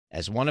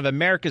As one of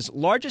America's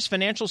largest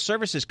financial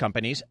services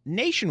companies,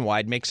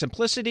 Nationwide makes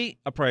simplicity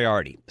a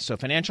priority so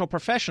financial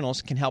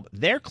professionals can help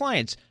their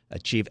clients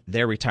achieve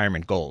their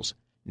retirement goals.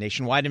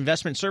 Nationwide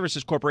Investment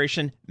Services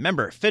Corporation,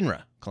 member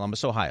FINRA,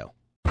 Columbus, Ohio.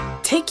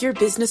 Take your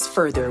business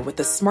further with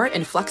the smart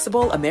and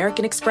flexible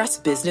American Express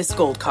Business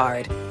Gold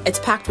Card. It's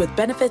packed with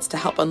benefits to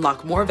help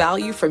unlock more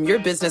value from your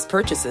business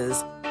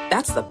purchases.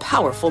 That's the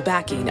powerful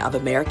backing of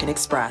American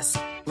Express.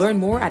 Learn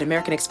more at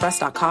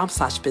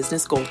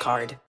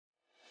americanexpress.com/businessgoldcard.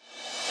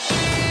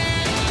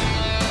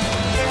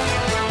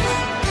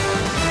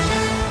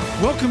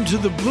 Welcome to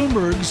the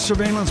Bloomberg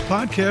Surveillance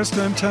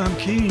Podcast. I'm Tom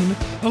Keene,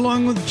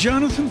 along with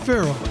Jonathan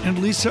Farrell and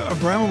Lisa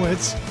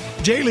Abramowitz.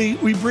 Daily,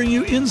 we bring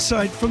you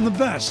insight from the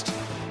best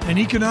in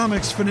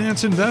economics,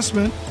 finance,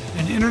 investment,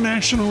 and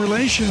international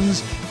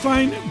relations.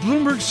 Find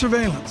Bloomberg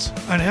Surveillance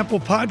on Apple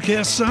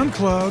Podcasts,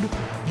 SoundCloud,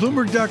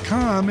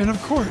 Bloomberg.com, and of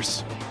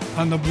course,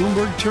 on the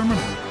Bloomberg Terminal.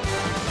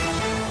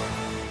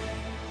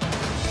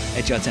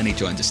 Ed Yardeni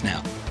joins us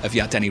now of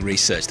Yardeni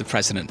Research, the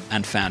president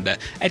and founder.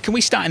 Ed, can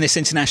we start in this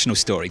international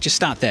story? Just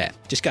start there.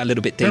 Just go a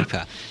little bit deeper.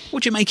 Sure.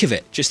 What do you make of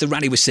it? Just the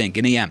rally we're seeing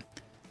in EM,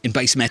 in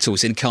base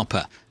metals, in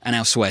copper, and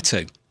elsewhere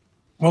too.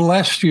 Well,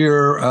 last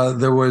year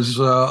there was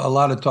a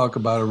lot of talk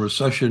about a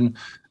recession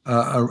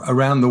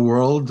around the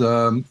world.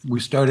 We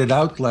started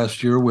out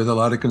last year with a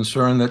lot of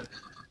concern that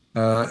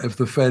if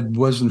the Fed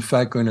was in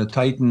fact going to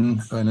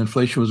tighten and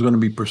inflation was going to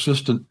be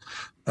persistent,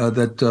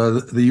 that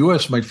the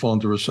U.S. might fall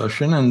into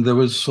recession. And there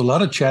was a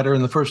lot of chatter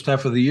in the first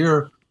half of the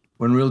year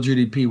when real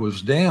GDP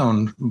was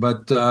down.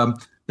 But there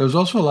was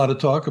also a lot of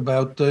talk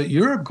about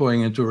Europe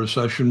going into a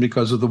recession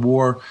because of the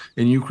war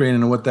in Ukraine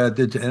and what that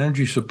did to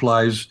energy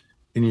supplies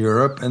in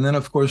Europe. And then,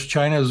 of course,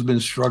 China has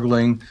been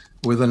struggling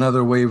with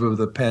another wave of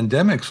the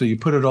pandemic. So you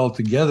put it all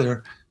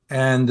together,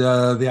 and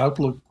the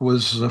outlook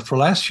was for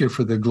last year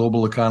for the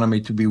global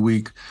economy to be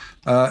weak.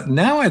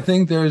 Now I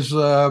think there's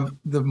the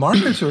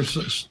markets are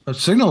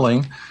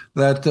signaling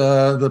that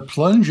the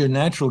plunge in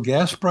natural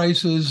gas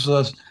prices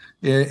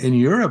in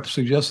Europe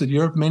suggests that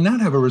Europe may not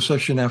have a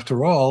recession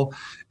after all.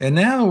 And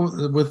now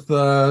with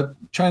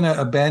China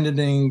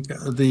abandoning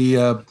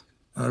the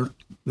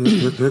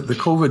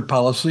COVID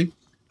policy,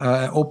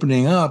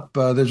 opening up,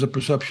 there's a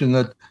perception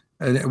that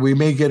we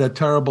may get a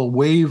terrible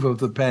wave of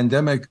the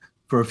pandemic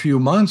for a few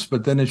months,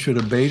 but then it should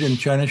abate and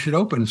China should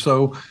open.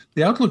 So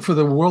the outlook for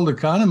the world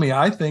economy,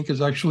 I think,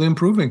 is actually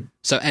improving.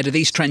 So, Ed, are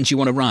these trends you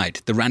want to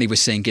ride? The rally we're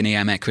seeing in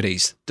EM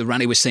equities, the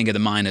rally we're seeing of the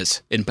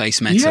miners in base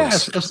metals?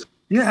 Yes,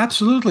 yeah,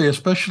 absolutely,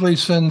 especially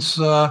since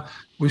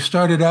we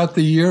started out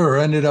the year or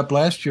ended up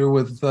last year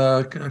with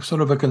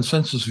sort of a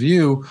consensus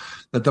view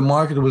that the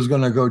market was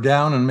going to go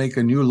down and make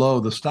a new low.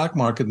 The stock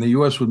market in the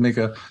U.S. would make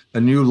a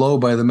new low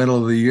by the middle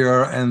of the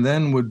year and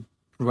then would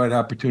provide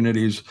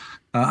opportunities.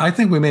 I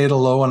think we made a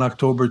low on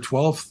October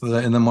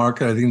 12th in the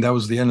market. I think that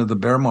was the end of the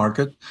bear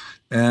market.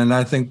 And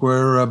I think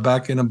we're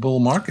back in a bull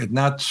market,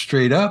 not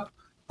straight up,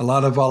 a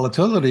lot of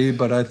volatility,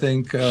 but I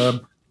think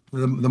the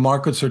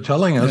markets are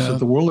telling us that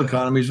the world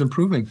economy is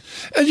improving.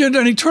 And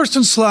Yardeni,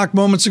 Torsten Slok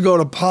moments ago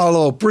at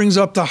Apollo brings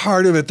up the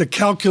heart of it, the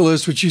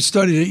calculus, which you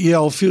studied at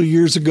Yale a few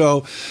years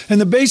ago. And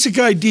the basic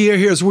idea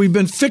here is we've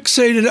been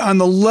fixated on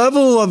the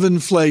level of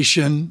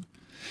inflation.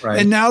 Right.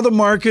 And now the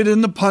market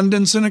and the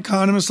pundits and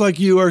economists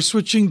like you are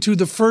switching to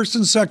the first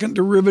and second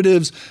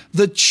derivatives,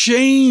 the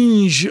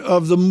change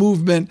of the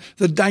movement,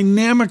 the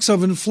dynamics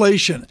of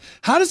inflation.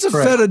 How does the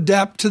Fed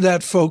adapt to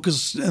that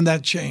focus and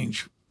that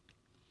change?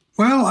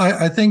 Well,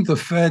 I think the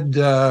Fed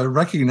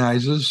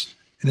recognizes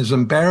and is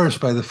embarrassed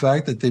by the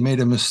fact that they made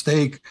a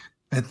mistake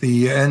at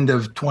the end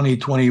of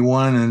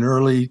 2021 and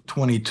early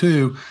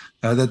 22,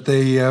 that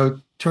they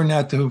turned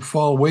out to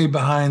fall way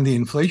behind the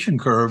inflation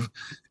curve.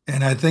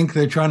 And I think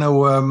they're trying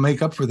to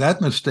make up for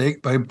that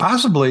mistake by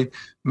possibly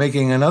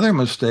making another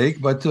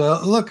mistake. But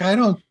look, I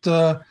don't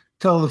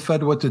tell the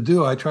Fed what to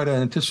do. I try to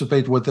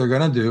anticipate what they're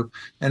going to do.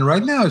 And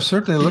right now, it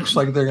certainly looks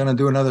like they're going to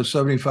do another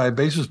 75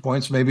 basis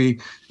points, maybe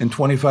in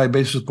 25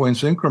 basis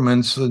points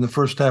increments in the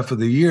first half of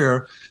the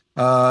year,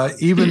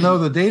 even though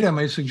the data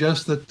may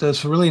suggest that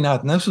that's really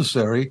not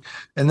necessary.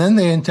 And then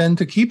they intend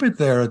to keep it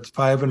there at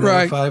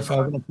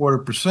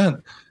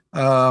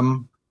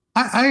 5.25%.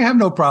 I have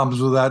no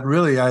problems with that,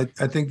 really. I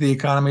think the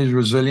economy is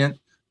resilient.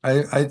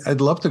 I'd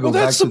love to go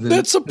back to the...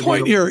 That's the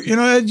point here.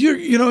 Ed,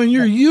 in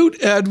your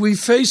youth, Ed, we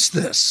face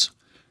this.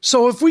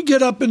 So if we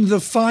get up into the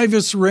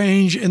 5-ish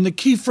range, and the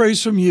key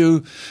phrase from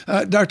you,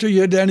 Dr.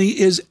 Yardeni,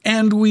 is,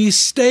 and we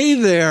stay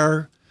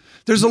there,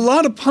 there's a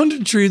lot of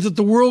punditry that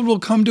the world will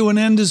come to an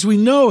end as we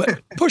know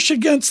it. Push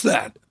against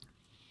that.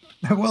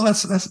 Well,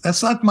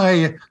 that's not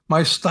my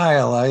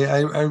style.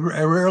 I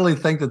rarely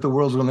think that the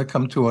world's going to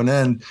come to an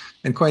end,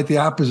 and quite the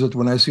opposite.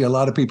 When I see a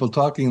lot of people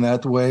talking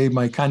that way,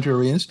 my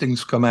contrary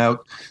instincts come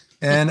out,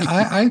 and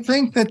I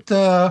think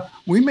that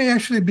we may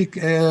actually be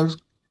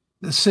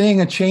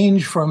seeing a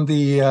change from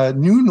the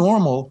new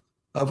normal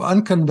of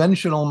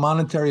unconventional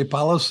monetary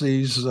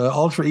policies,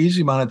 ultra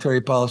easy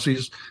monetary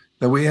policies,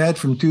 that we had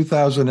from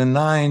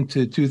 2009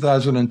 to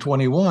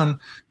 2021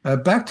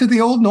 back to the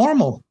old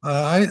normal.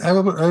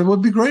 It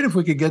would be great if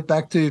we could get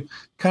back to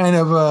kind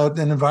of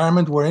an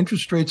environment where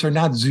interest rates are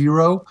not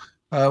zero,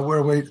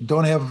 where we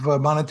don't have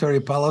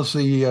monetary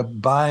policy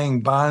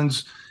buying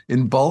bonds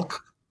in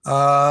bulk.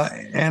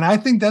 And I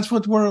think that's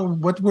what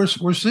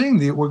we're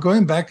seeing. We're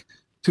going back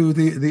to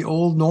the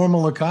old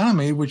normal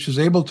economy, which is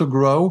able to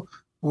grow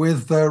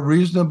with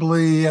reasonable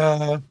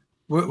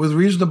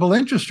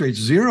interest rates.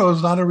 Zero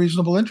is not a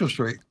reasonable interest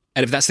rate.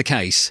 And if that's the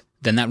case,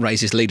 then that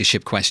raises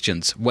leadership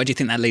questions. Where do you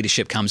think that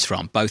leadership comes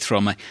from, both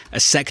from a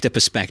sector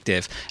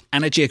perspective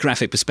and a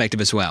geographic perspective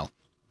as well?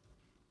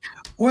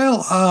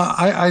 Well,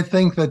 I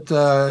think that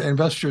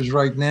investors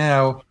right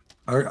now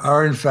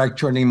are in fact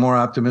turning more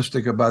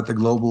optimistic about the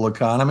global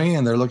economy,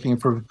 and they're looking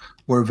for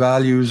where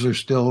values are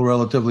still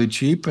relatively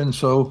cheap. And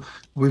so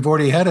we've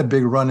already had a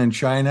big run in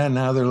China.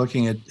 Now they're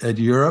looking at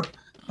Europe.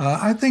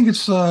 I think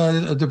it's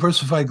a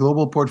diversified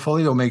global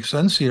portfolio makes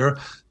sense here.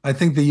 I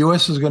think the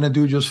U.S. is going to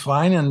do just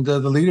fine. And the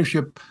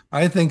leadership,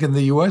 I think, in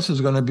the U.S. is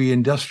going to be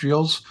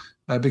industrials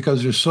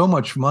because there's so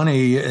much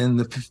money in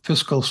the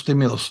fiscal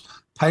stimulus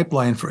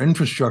pipeline for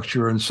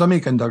infrastructure and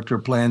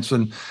semiconductor plants.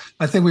 And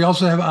I think we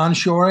also have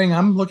onshoring.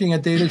 I'm looking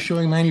at data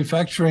showing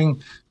manufacturing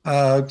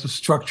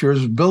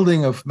structures,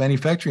 building of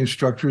manufacturing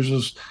structures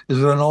is at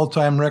an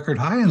all-time record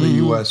high in the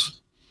U.S.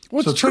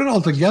 So put it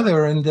all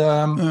together, and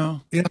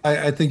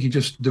I think you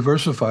just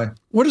diversify.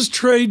 What does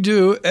trade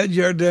do at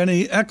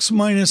Yardeni X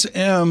minus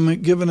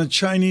M given a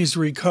Chinese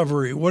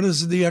recovery? What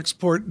is the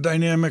export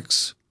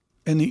dynamics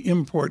and the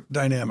import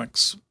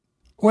dynamics?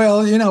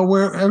 Well,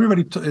 where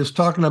everybody is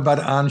talking about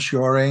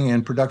onshoring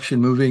and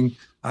production moving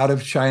out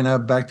of China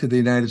back to the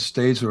United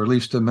States, or at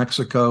least to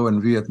Mexico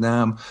and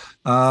Vietnam.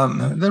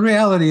 The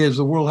reality is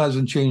the world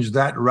hasn't changed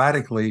that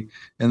radically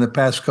in the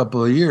past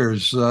couple of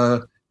years.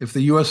 If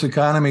the U.S.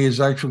 economy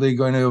is actually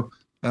going to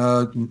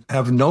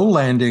have no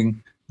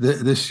landing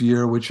this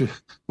year, which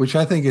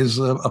I think is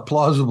a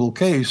plausible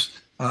case,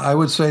 I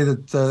would say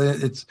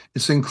that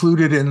it's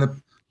included in the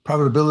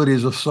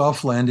probabilities of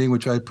soft landing,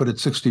 which I put at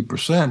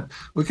 60%.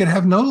 We could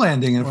have no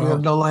landing. And if we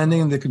have no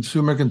landing and the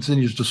consumer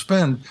continues to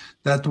spend,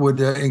 that would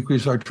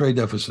increase our trade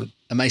deficit.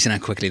 Amazing how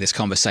quickly this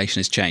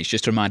conversation has changed.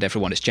 Just to remind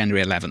everyone, it's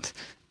January 11th,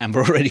 and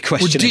we're already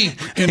questioning.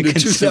 We're deep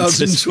into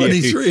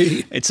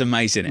 2023. It's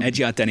amazing. Ed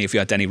Yardeni of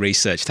Yardeni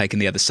Research taking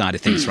the other side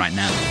of things right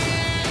now.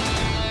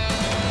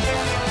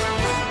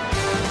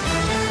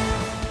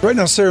 Right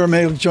now, Sarah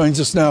May joins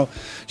us now,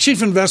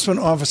 Chief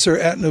Investment Officer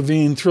at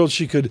Nuveen. Thrilled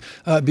she could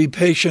be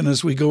patient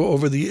as we go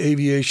over the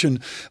aviation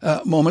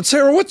moment.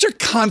 Sarah, what's your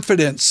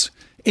confidence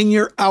in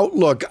your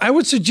outlook? I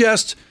would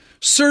suggest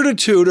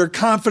certitude or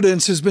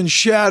confidence has been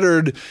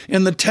shattered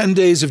in the 10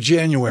 days of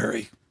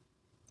January.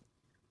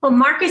 Well,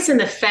 markets and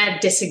the Fed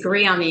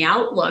disagree on the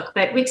outlook,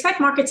 but we expect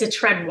markets to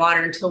tread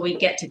water until we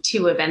get to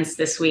two events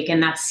this week,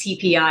 and that's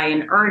CPI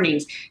and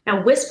earnings.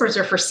 Now, whispers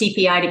are for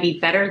CPI to be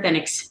better than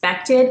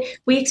expected.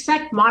 We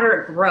expect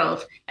moderate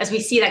growth as we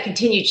see that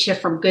continued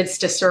shift from goods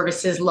to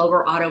services,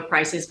 lower auto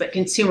prices, but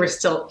consumers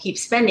still keep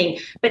spending.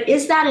 But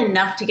is that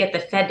enough to get the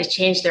Fed to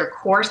change their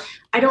course?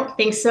 I don't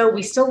think so.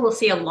 We still will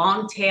see a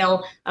long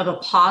tail of a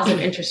pause of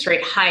interest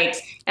rate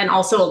hikes and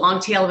also a long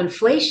tail of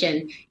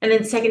inflation. And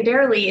then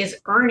secondarily is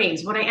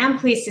earnings. What I am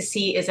pleased to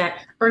see is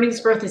that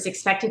earnings growth is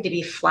expected to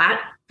be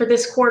flat for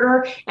this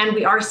quarter, and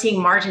we are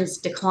seeing margins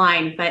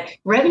decline, but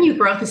revenue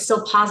growth is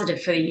still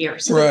positive for the year.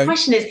 So the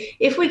question is,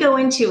 if we go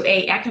into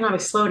an economic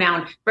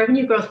slowdown,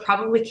 revenue growth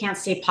probably can't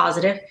stay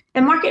positive,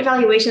 and market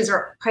valuations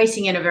are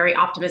pricing in a very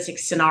optimistic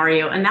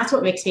scenario, and that's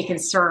what makes me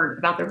concerned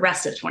about the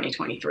rest of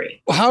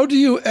 2023. How do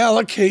you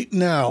allocate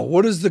now?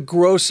 What is the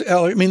gross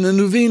I mean, the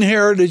Nuveen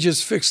heritage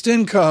is fixed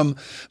income,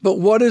 but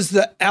what is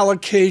the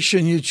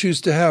allocation you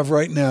choose to have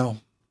right now?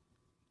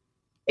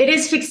 It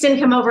is fixed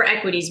income over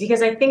equities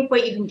because I think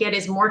what you can get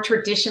is more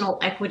traditional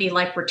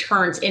equity-like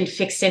returns in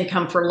fixed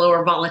income for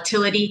lower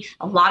volatility.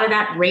 A lot of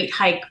that rate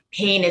hike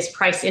pain is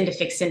priced into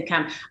fixed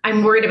income.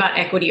 I'm worried about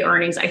equity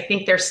earnings. I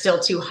think they're still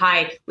too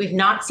high. We've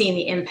not seen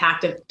the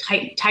impact of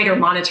tighter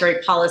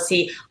monetary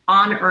policy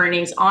on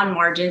earnings, on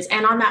margins,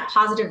 and on that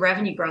positive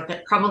revenue growth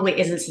that probably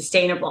isn't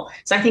sustainable.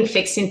 So I think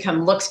fixed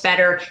income looks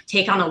better,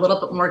 take on a little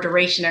bit more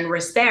duration and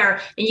risk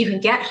there, and you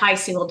can get high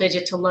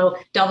single-digit to low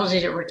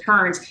double-digit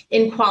returns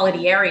in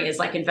quality areas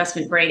like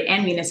investment grade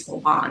and municipal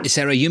bonds.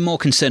 Sarah, are you more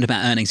concerned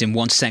about earnings in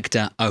one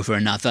sector over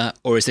another,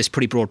 or is this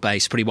pretty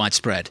broad-based, pretty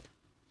widespread?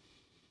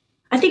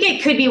 I think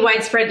it could be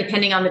widespread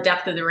depending on the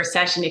depth of the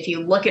recession. If you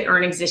look at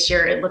earnings this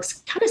year, it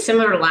looks kind of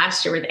similar to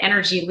last year with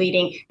energy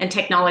leading and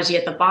technology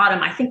at the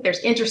bottom. I think there's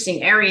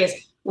interesting areas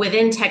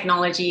within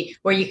technology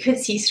where you could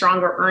see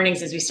stronger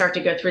earnings as we start to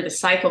go through the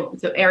cycle,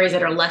 the areas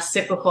that are less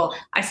cyclical.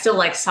 I still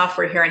like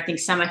software here. I think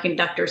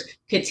semiconductors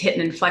could hit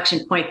an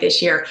inflection point this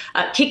year.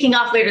 Kicking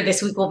off later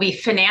this week will be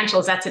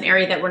financials. That's an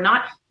area that we're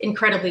not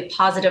incredibly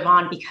positive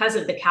on because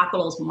of the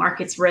capital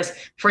markets risk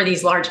for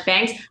these large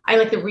banks. I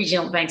like the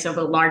regional banks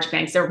over the large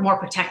banks. They're more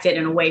protected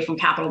and away from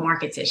capital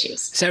markets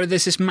issues. Sarah,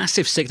 there's this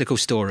massive cyclical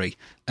story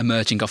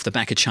emerging off the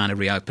back of China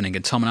reopening,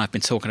 and Tom and I have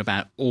been talking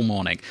about all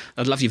morning.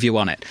 I'd love your view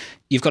on it.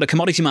 You've got a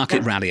commodity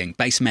market rallying,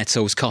 base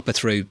metals, copper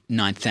through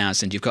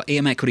 9,000. You've got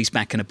EM equities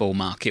back in a bull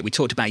market. We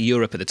talked about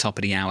Europe at the top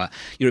of the hour.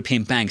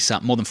 European banks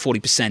up more than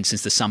 40%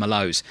 since the summer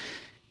lows.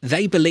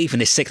 They believe in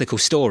this cyclical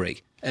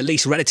story, at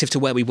least relative to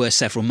where we were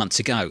several months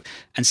ago.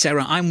 And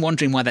Sarah, I'm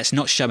wondering why that's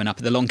not showing up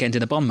at the long end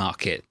in the bond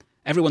market.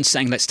 Everyone's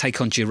saying let's take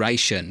on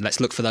duration, let's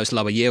look for those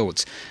lower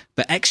yields.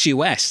 But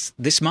ex-US,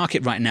 this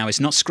market right now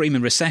is not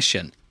screaming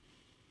recession.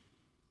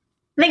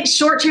 I think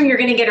short term, you're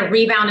going to get a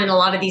rebound in a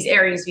lot of these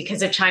areas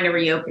because of China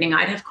reopening.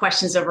 I'd have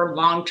questions over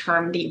long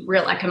term, the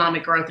real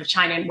economic growth of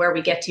China and where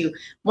we get to.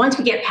 Once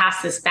we get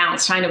past this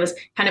bounce, China was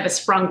kind of a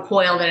sprung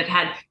coil that it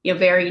had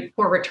very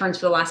poor returns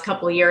for the last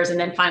couple of years. And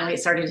then finally, it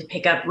started to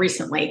pick up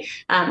recently.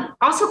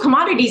 Also,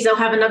 commodities, they'll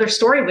have another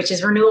story, which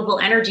is renewable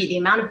energy. The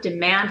amount of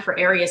demand for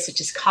areas such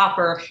as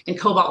copper and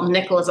cobalt and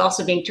nickel is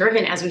also being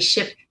driven as we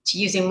shift to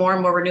using more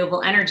and more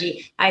renewable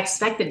energy. I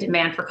expect the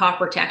demand for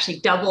copper to actually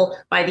double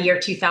by the year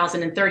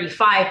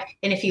 2035.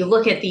 And if you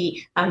look at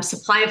the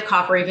supply of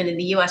copper, even in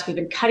the US, we've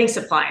been cutting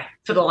supply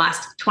for the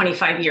last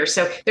 25 years.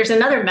 So there's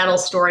another metal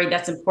story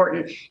that's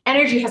important.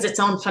 Energy has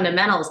its own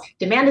fundamentals.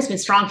 Demand has been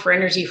strong for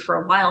energy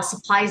for a while.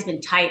 Supply has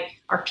been tight.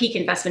 Our peak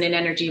investment in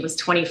energy was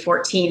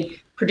 2014.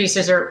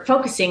 Producers are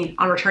focusing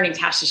on returning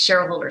cash to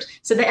shareholders.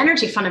 So the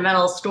energy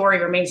fundamental story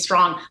remains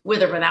strong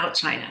with or without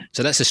China.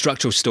 So that's a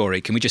structural story.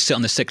 Can we just sit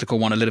on the cyclical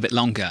one a little bit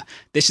longer?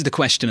 This is the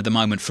question of the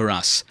moment for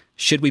us.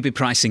 Should we be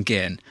pricing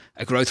in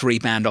a growth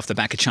rebound off the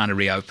back of China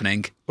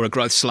reopening or a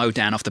growth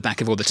slowdown off the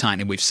back of all the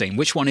tightening we've seen?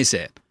 Which one is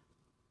it?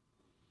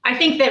 I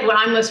think that what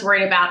I'm most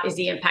worried about is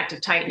the impact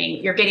of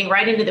tightening. You're getting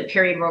right into the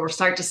period where we're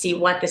starting to see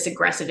what this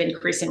aggressive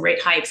increase in rate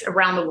hikes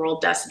around the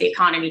world does to the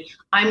economy.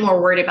 I'm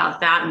more worried about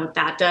that and what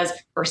that does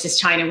versus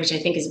China, which I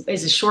think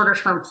is a shorter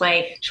term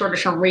play, shorter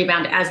term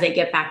rebound as they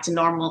get back to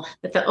normal.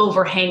 But the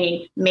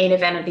overhanging main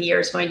event of the year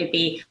is going to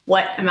be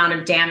what amount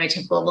of damage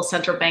have global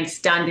central banks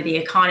done to the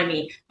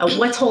economy.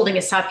 What's holding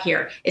us up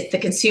here? It's the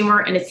consumer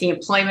and it's the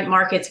employment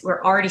markets.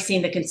 We're already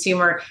seeing the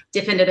consumer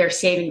dip into their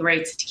saving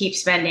rates to keep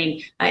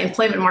spending.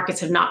 Employment markets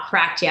have not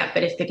cracked yet,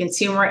 but if the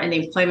consumer and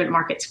the employment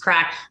markets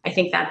crack, I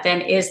think that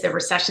then is the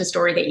recession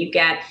story that you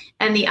get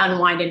and the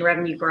unwind in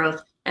revenue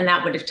growth. And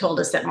that would have told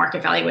us that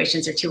market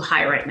valuations are too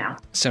high right now.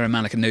 Sarah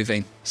Malik and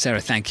Nuveen.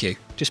 Sarah, thank you.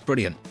 Just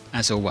brilliant.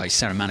 As always,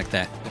 Sarah Malik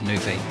there at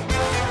Nuveen.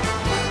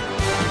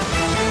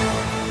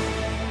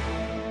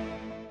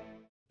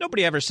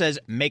 Nobody ever says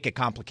make it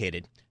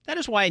complicated. That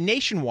is why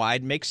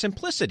Nationwide makes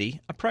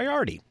simplicity a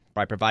priority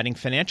by providing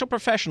financial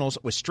professionals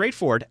with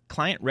straightforward,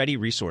 client-ready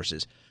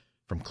resources.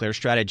 From clear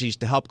strategies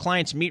to help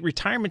clients meet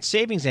retirement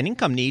savings and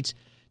income needs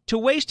to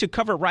ways to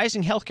cover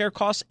rising healthcare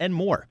costs and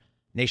more.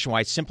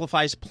 Nationwide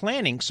simplifies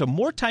planning so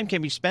more time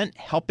can be spent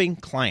helping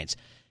clients.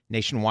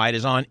 Nationwide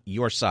is on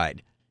your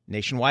side.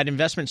 Nationwide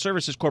Investment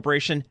Services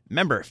Corporation,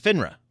 member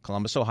FINRA,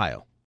 Columbus,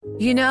 Ohio.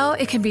 You know,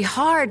 it can be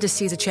hard to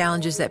see the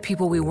challenges that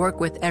people we work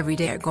with every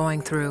day are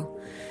going through.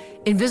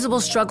 Invisible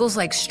struggles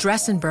like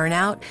stress and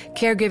burnout,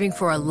 caregiving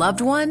for a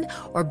loved one,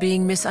 or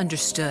being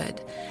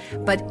misunderstood.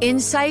 But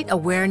insight,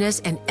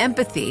 awareness, and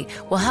empathy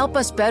will help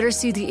us better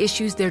see the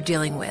issues they're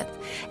dealing with.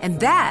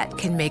 And that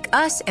can make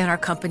us and our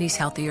companies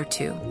healthier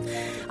too.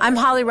 I'm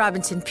Holly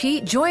Robinson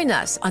Peete. Join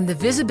us on The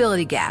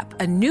Visibility Gap,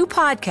 a new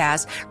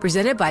podcast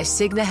presented by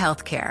Cigna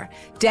Healthcare.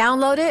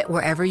 Download it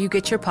wherever you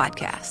get your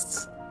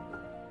podcasts.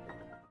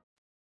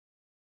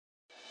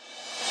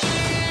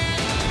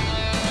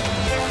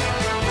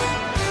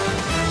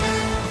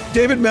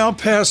 David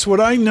Malpass,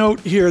 what I note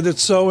here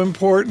that's so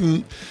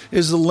important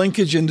is the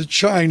linkage into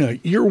China.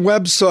 Your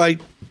website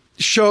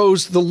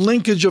shows the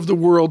linkage of the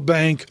World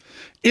Bank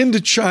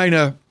into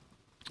China.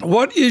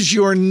 What is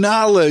your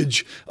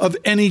knowledge of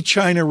any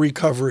China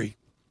recovery?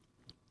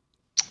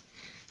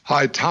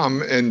 Hi,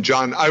 Tom and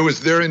John. I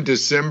was there in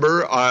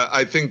December.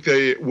 I think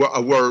they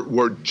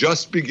were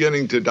just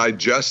beginning to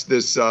digest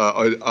this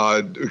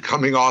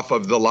coming off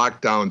of the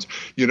lockdowns.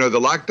 You know, the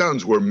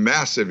lockdowns were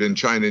massive in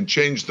China and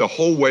changed the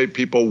whole way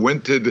people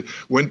went to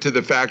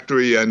the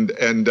factory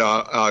and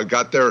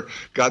got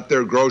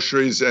their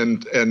groceries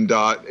and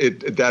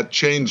that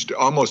changed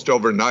almost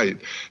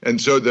overnight. And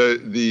so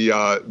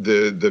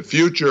the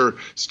future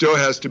still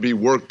has to be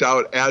worked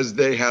out as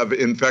they have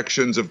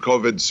infections of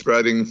COVID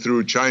spreading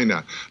through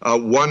China.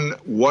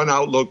 One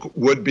outlook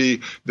would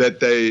be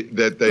that they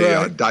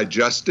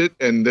digest it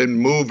and then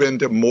move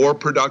into more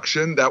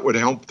production. That would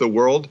help the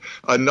world.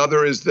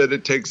 Another is that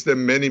it takes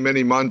them many,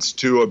 many months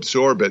to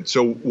absorb it.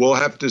 So we'll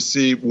have to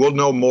see. We'll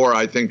know more,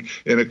 I think,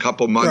 in a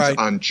couple months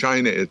on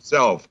China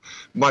itself.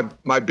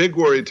 My big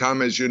worry,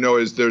 Tom, as you know,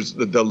 is there's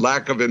the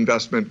lack of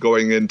investment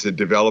going into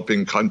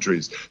developing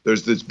countries.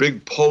 There's this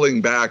big pulling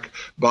back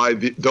by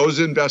those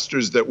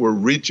investors that were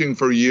reaching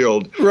for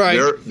yield. Right.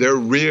 They're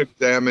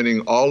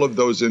re-examining all of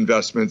those those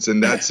investments,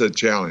 and that's a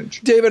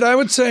challenge. David, I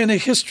would say in the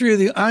history of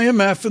the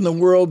IMF and the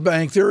World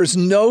Bank, there is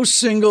no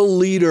single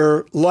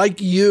leader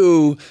like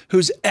you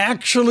who's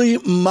actually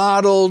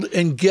modeled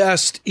and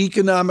guessed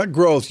economic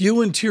growth.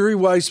 You and Thierry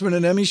Weissman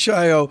and Emmy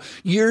Shio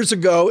years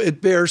ago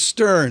at Bear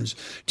Stearns.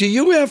 Do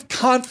you have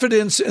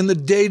confidence in the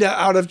data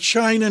out of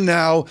China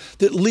now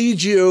that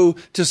leads you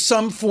to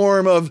some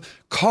form of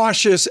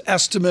cautious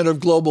estimate of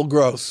global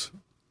growth?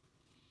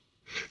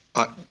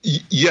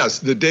 Yes,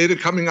 the data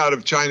coming out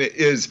of China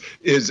is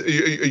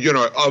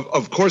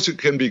of course it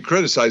can be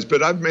criticized,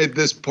 but I've made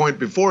this point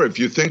before. If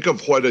you think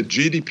of what a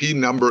GDP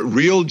number,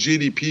 real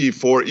GDP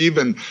for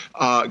even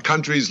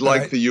countries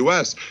like the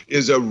U.S.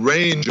 is a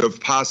range of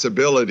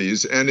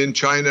possibilities, and in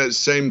China,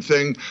 same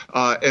thing.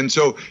 And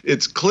so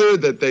it's clear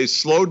that they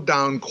slowed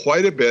down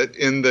quite a bit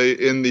in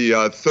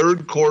the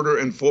third quarter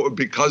and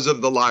because of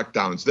the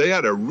lockdowns. They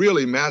had a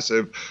really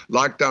massive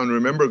lockdown.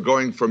 Remember,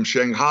 going from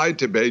Shanghai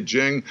to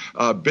Beijing,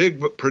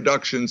 big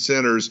production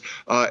centers,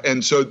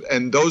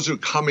 and those are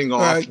coming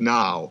off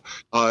now,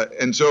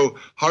 and so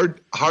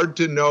hard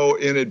to know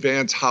in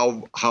advance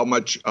how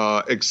much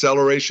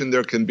acceleration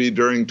there can be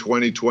during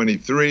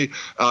 2023.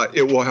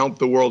 It will help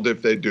the world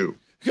if they do.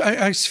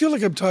 I feel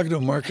like I'm talking to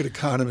a market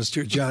economist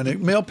here,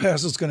 John. Mail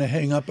Pass is going to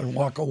hang up and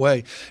walk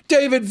away.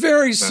 David,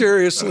 very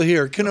seriously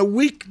here, can a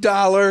weak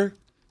dollar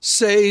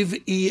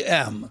save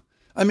EM?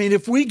 I mean,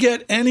 if we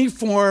get any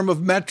form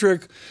of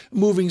metric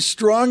moving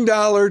strong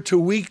dollar to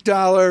weak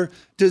dollar,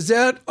 does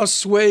that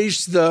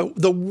assuage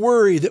the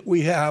worry that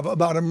we have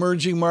about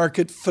emerging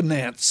market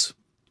finance?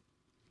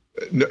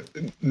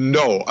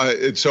 No.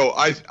 So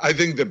I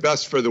think the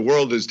best for the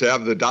world is to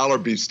have the dollar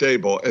be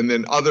stable, and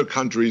then other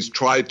countries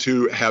try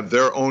to have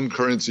their own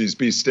currencies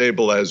be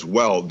stable as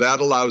well. That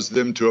allows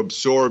them to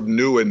absorb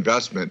new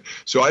investment.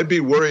 So I'd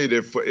be worried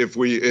if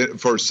we,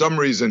 for some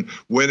reason,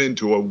 went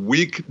into a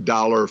weak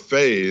dollar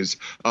phase,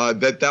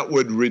 that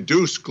would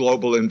reduce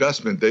global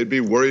investment. They'd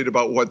be worried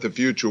about what the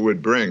future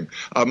would bring.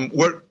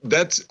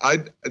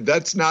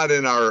 That's not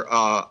in our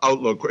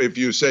outlook. If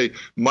you say,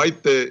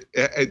 might the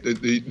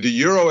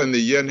euro and the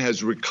yen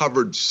has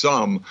recovered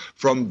some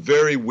from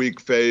very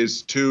weak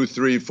phase 2,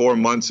 3, 4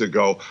 months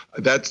ago,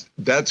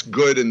 that's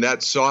good, and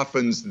that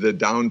softens the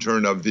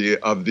downturn of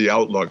the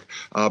outlook.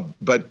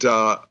 But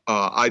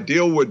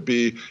ideal would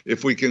be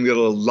if we can get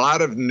a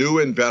lot of new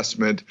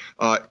investment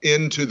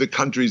into the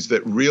countries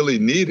that really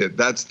need it.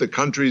 That's the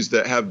countries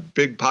that have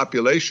big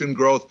population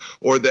growth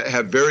or that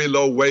have very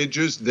low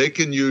wages. They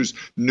can use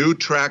new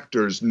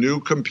tractors,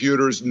 new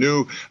computers,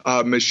 new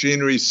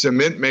machinery,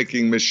 cement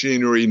making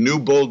machinery, new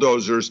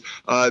bulldozers.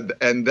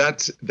 And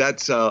that's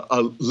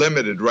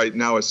limited right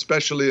now,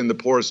 especially in the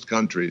poorest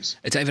countries.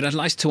 David, I'd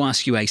like to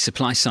ask you a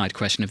supply side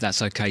question, if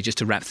that's okay, just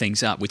to wrap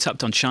things up. We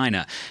touched on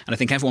China, and I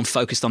think everyone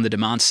focused on the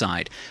demand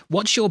side.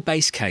 What's your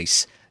base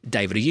case,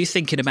 David? Are you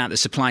thinking about the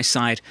supply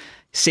side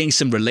seeing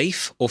some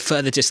relief or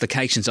further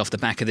dislocations off the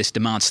back of this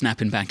demand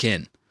snapping back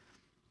in?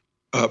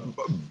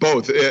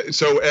 Both.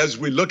 So as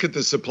we look at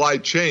the supply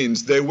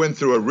chains, they went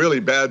through a really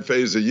bad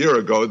phase a year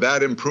ago.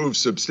 That improved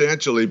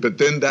substantially, but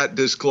then that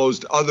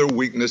disclosed other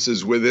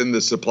weaknesses within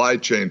the supply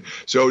chain.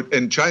 So,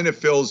 and China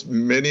fills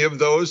many of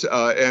those,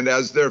 and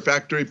as their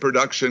factory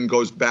production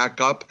goes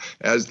back up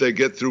as they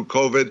get through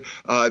COVID,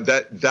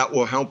 that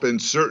will help in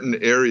certain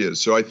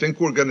areas. So I think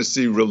we're going to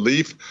see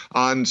relief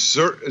on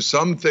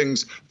some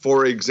things.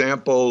 For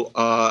example,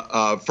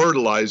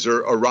 fertilizer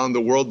around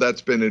the world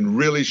that's been in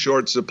really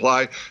short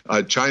supply.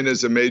 China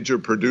is a major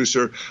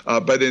producer,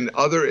 but in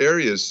other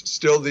areas,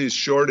 still these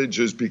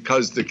shortages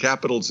because the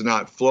capital's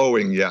not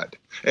flowing yet.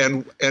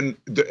 And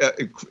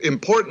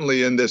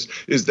importantly in this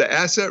is the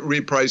asset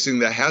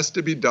repricing that has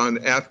to be done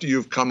after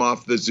you've come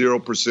off the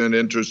 0%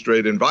 interest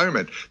rate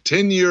environment.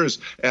 10 years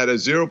at a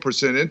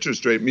 0%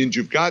 interest rate means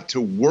you've got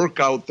to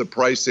work out the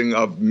pricing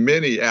of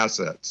many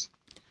assets.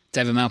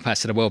 David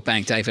Malpass at the World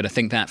Bank. David, I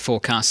think that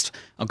forecast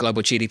on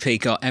global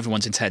GDP got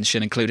everyone's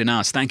attention, including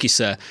ours. Thank you,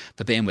 sir,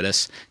 for being with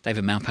us.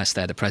 David Malpass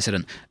there, the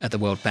president at the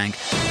World Bank.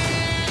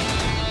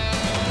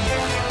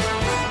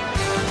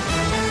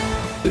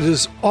 It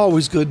is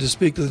always good to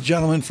speak to the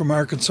gentleman from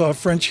Arkansas.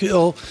 French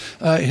Hill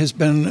has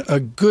been a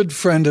good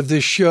friend of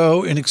this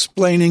show in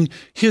explaining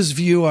his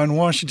view on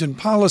Washington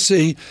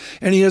policy,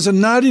 and he has a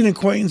nodding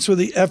acquaintance with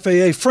the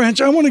FAA.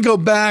 French, I want to go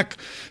back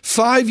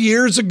 5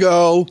 years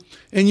ago,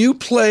 and you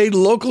played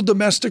local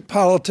domestic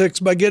politics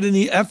by getting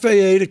the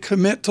FAA to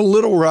commit to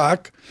Little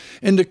Rock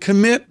and to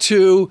commit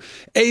to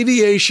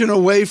aviation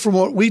away from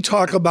what we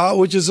talk about,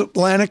 which is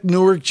Atlantic,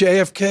 Newark,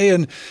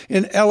 JFK,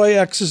 and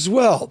LAX as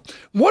well.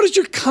 What is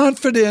your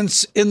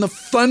confidence in the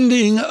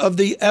funding of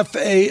the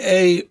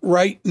FAA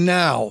right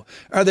now?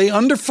 Are they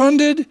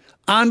underfunded,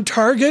 on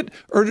target,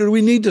 or do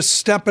we need to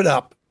step it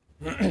up?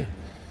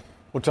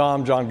 Well,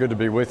 Tom, John, good to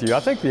be with you. I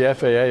think the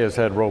FAA has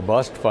had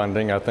robust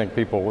funding. I think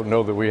people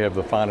know that we have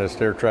the finest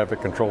air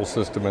traffic control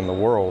system in the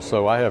world,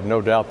 so I have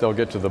no doubt they'll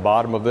get to the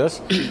bottom of this.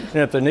 And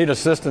if they need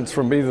assistance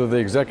from either the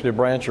executive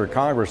branch or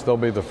Congress, they'll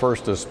be the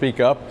first to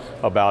speak up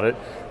about it.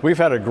 We've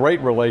had a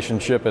great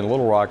relationship in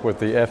Little Rock with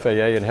the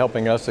FAA in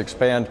helping us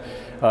expand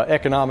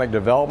economic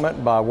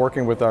development by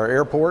working with our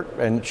airport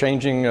and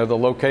changing the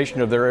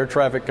location of their air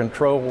traffic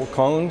control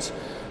cones.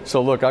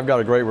 So, look, I've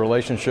got a great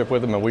relationship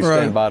with them, and we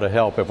stand by to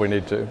help if we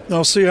need to.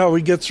 I'll see how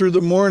we get through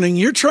the morning.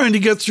 You're trying to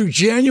get through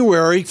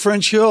January,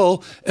 French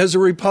Hill, as a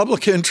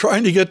Republican,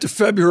 trying to get to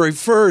February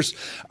 1st.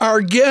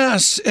 Our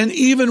guess, and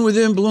even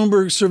within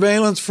Bloomberg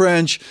surveillance,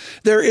 French,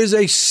 there is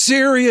a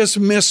serious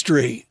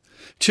mystery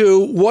to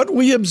what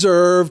we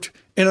observed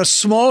in a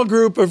small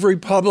group of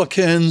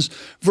Republicans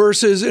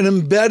versus an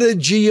embedded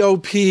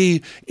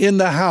GOP in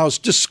the House.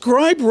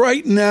 Describe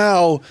right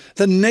now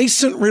the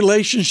nascent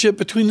relationship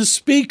between the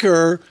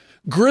Speaker,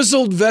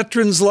 grizzled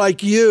veterans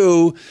like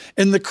you,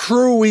 and the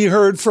crew we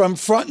heard from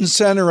front and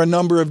center a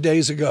number of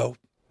days ago.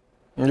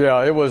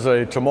 Yeah, it was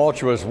a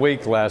tumultuous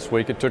week last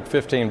week. It took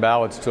 15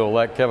 ballots to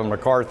elect Kevin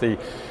McCarthy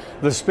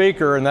the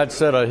Speaker, and that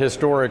set a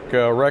historic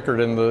record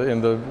in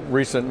the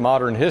recent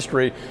modern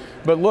history.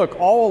 But look,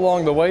 all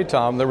along the way,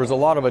 Tom, there was a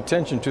lot of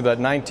attention to that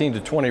 19 to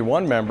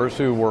 21 members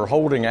who were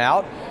holding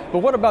out. But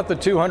what about the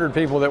 200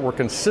 people that were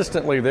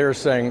consistently there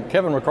saying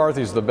Kevin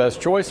McCarthy's the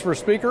best choice for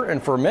Speaker?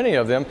 And for many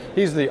of them,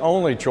 he's the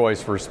only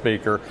choice for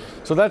Speaker.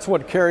 So that's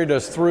what carried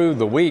us through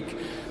the week.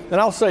 And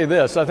I'll say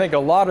this, I think a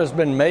lot has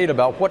been made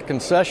about what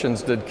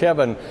concessions did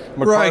Kevin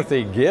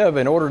McCarthy give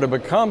in order to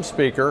become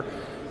Speaker.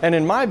 And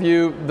in my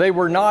view, they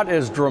were not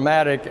as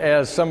dramatic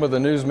as some of the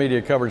news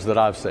media coverage that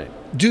I've seen.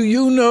 Do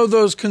you know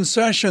those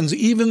concessions?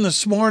 Even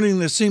this morning,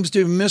 there seems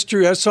to be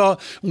mystery. I saw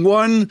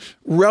one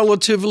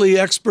relatively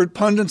expert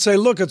pundit say,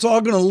 look, it's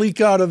all going to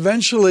leak out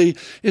eventually.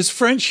 Is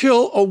French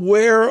Hill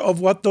aware of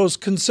what those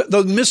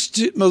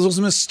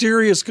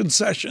mysterious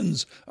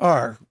concessions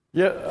are?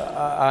 Yeah,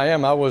 I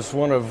am. I was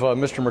one of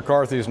Mr.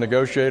 McCarthy's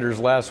negotiators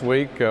last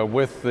week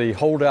with the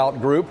holdout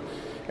group.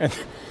 And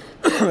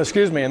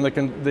excuse me, and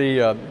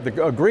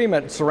the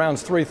agreement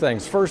surrounds three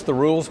things. First, the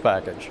rules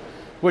package,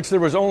 which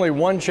there was only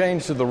one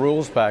change to the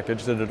rules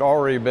package that had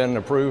already been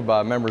approved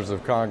by members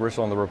of Congress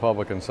on the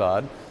Republican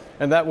side,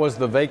 and that was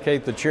the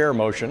vacate the chair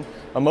motion,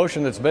 a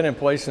motion that's been in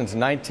place since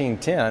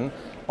 1910.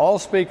 All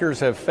speakers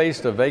have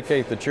faced a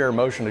vacate the chair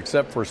motion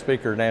except for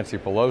Speaker Nancy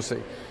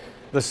Pelosi.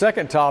 The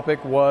second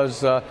topic was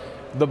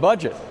the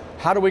budget.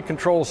 How do we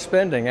control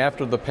spending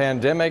after the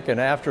pandemic and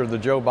after the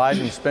Joe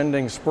Biden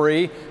spending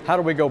spree? How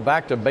do we go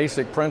back to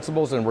basic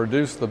principles and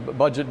reduce the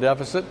budget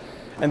deficit?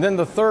 And then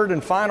the third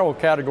and final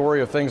category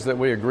of things that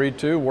we agreed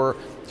to were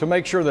to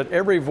make sure that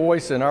every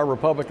voice in our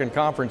Republican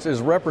conference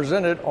is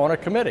represented on a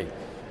committee.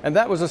 And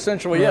that was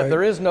essentially it.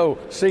 There is no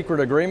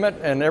secret agreement,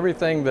 and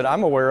everything that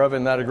I'm aware of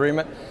in that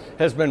agreement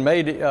has been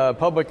made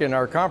public in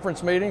our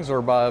conference meetings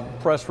or by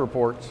press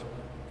reports.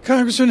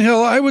 Congressman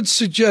Hill, I would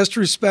suggest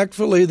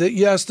respectfully that,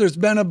 yes, there's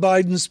been a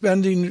Biden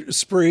spending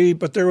spree,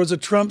 but there was a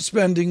Trump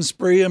spending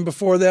spree, and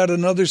before that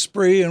another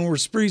spree, and we're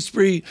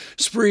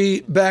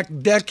spree back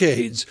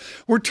decades.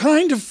 We're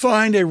trying to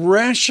find a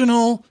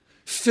rational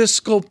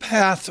fiscal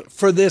path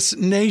for this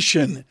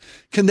nation.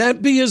 Can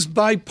that be as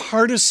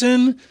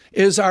bipartisan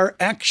as our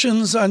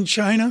actions on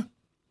China?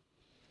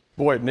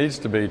 Boy, it needs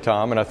to be,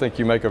 Tom, and I think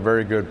you make a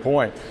very good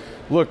point.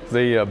 Look,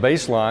 the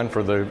baseline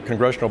for the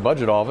Congressional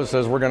Budget Office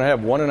says we're going to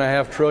have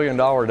 $1.5 trillion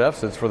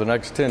deficits for the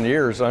next 10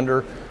 years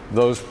under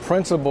those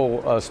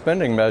principal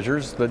spending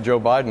measures that Joe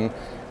Biden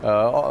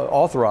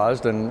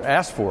authorized and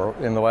asked for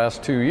in the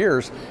last 2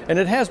 years. And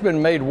it has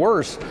been made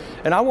worse.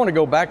 And I want to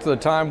go back to the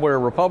time where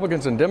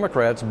Republicans and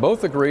Democrats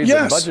both agreed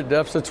that budget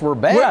deficits were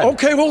bad.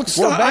 Well,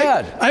 stop.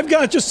 Bad. I've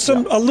got just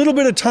a little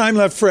bit of time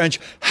left, French.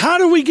 How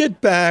do we get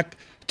back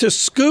to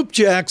Scoop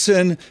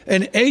Jackson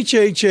and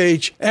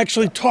HHH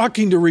actually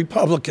talking to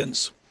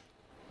Republicans?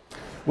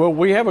 Well,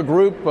 we have a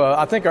group,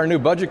 I think our new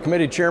Budget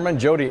Committee Chairman,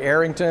 Jody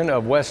Arrington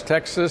of West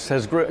Texas,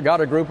 has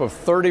got a group of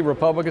 30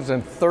 Republicans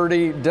and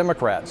 30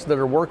 Democrats that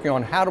are working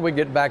on how do we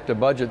get back to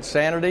budget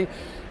sanity.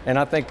 And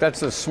I think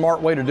that's a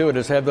smart way to do it,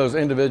 is have those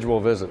individual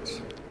visits.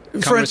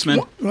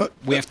 Congressman,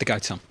 we have to go,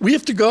 Tom. We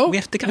have to go? We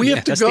have to go.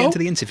 That's the end of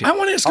the interview. I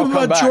want to ask him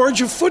about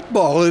Georgia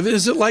football.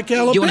 Is it like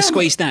Alabama? You want to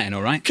squeeze that in,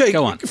 all right? Okay,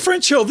 go on.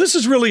 French Hill, this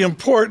is really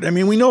important. I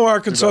mean, we know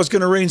Arkansas is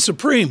going to reign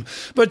supreme.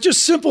 But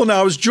just simple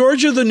now, is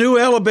Georgia the new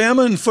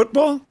Alabama in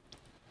football?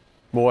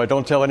 Boy,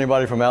 don't tell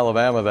anybody from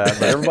Alabama that.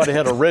 But everybody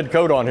had a red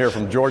coat on here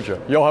from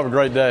Georgia. Y'all have a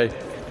great day.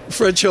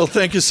 French Hill,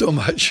 thank you so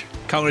much.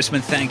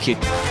 Congressman, thank you.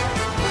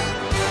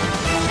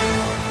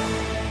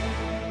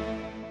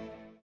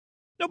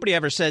 Nobody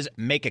ever says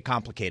make it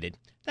complicated.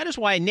 That is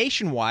why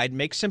Nationwide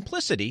makes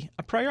simplicity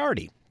a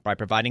priority by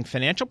providing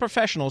financial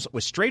professionals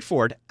with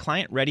straightforward,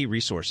 client-ready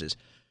resources.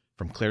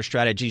 From clear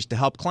strategies to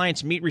help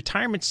clients meet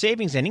retirement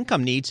savings and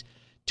income needs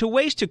to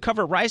ways to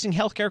cover rising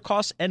healthcare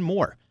costs and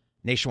more.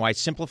 Nationwide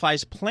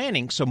simplifies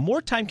planning so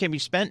more time can be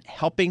spent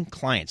helping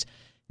clients.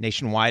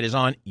 Nationwide is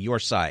on your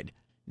side.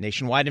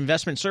 Nationwide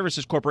Investment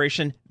Services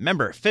Corporation,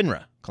 member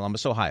FINRA,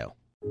 Columbus, Ohio.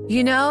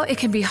 You know, it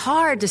can be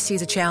hard to see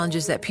the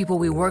challenges that people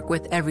we work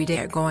with every day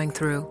are going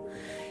through.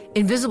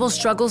 Invisible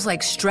struggles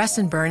like stress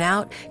and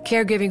burnout,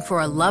 caregiving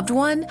for a loved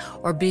one,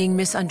 or being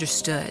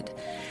misunderstood.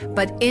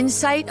 But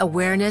insight,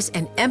 awareness,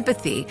 and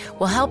empathy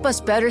will help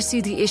us better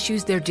see the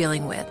issues they're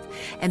dealing with.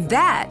 And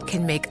that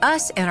can make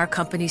us and our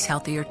companies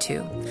healthier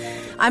too.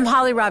 I'm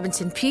Holly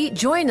Robinson Peete.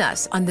 Join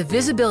us on The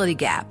Visibility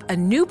Gap, a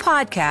new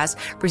podcast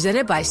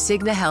presented by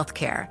Cigna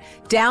Healthcare.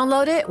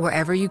 Download it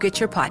wherever you get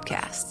your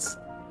podcasts.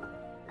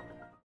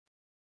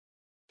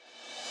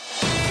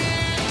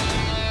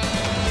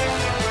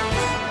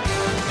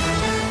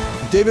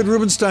 David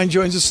Rubenstein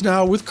joins us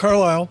now with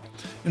Carlyle,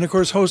 and of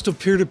course, host of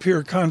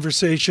Peer-to-Peer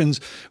Conversations,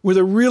 with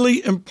a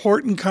really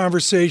important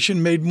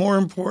conversation made more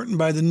important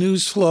by the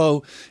news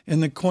flow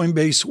in the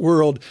Coinbase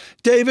world.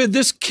 David,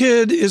 this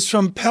kid is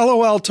from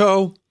Palo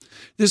Alto.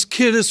 This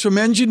kid is from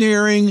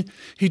engineering.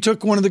 He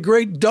took one of the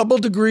great double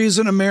degrees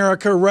in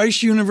America,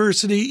 Rice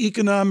University,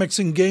 economics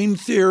and game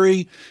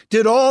theory,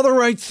 did all the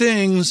right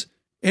things,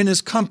 and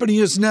his company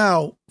is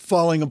now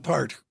falling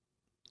apart.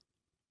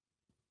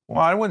 Well,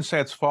 I wouldn't say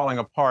it's falling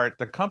apart.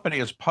 The company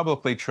is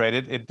publicly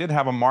traded. It did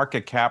have a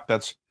market cap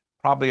that's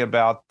probably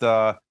about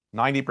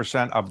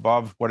 90%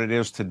 above what it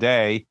is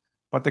today,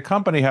 but the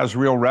company has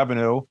real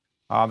revenue.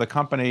 The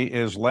company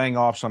is laying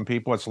off some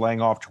people. It's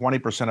laying off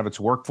 20% of its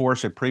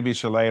workforce. It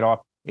previously laid off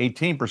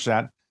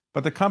 18%,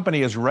 but the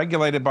company is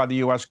regulated by the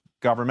U.S.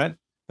 government.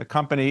 The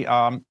company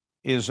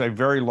is a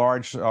very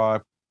large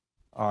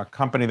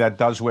company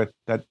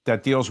that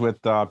deals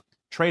with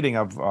trading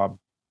of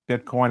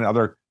Bitcoin and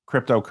other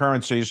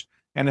cryptocurrencies,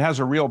 and it has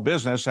a real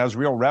business, has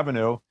real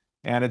revenue,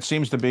 and it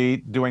seems to be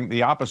doing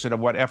the opposite of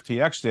what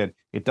FTX did.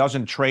 It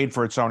doesn't trade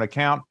for its own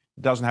account.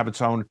 It doesn't have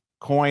its own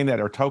coin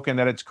or token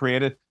that it's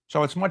created.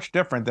 So it's much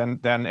different than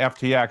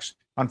FTX.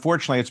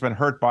 Unfortunately, it's been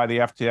hurt by the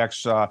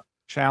FTX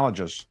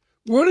challenges.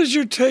 What is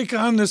your take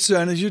on this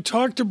then? As you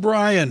talk to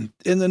Brian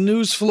in the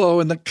news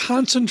flow and the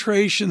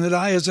concentration that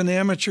I as an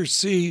amateur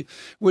see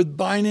with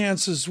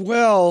Binance as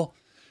well,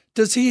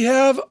 does he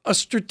have a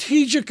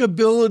strategic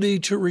ability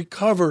to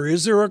recover?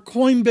 Is there a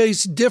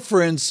Coinbase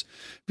difference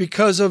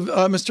because of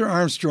Mr.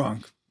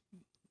 Armstrong?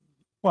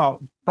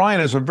 Well,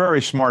 Brian is a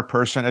very smart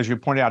person. As you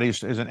pointed out,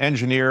 he's an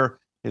engineer.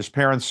 His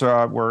parents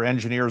were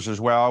engineers as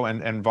well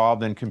and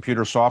involved in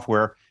computer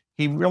software.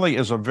 He really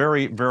is a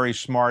very, very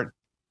smart,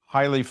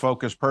 highly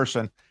focused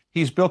person.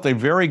 He's built a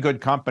very good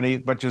company,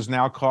 but is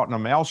now caught in a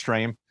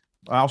maelstrom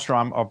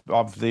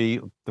of the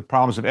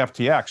problems of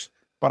FTX.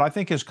 But I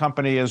think his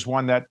company is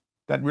one that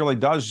really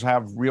does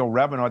have real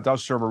revenue. It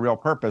does serve a real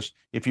purpose.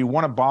 If you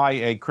want to buy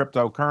a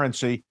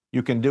cryptocurrency,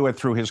 you can do it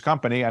through his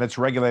company, and it's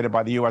regulated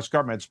by the U.S.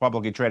 government. It's a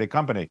publicly traded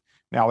company.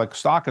 Now, the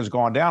stock has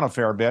gone down a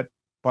fair bit,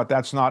 but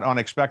that's not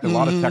unexpected. A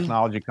lot of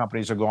technology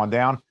companies have gone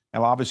down,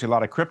 and obviously a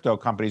lot of crypto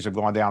companies have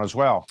gone down as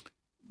well.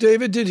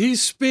 David, did he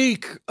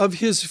speak of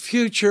his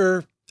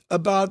future,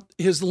 about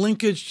his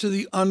linkage to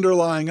the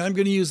underlying? I'm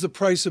going to use the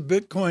price of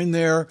Bitcoin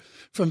there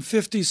from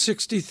 50,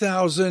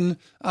 60,000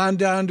 on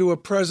down to a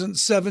present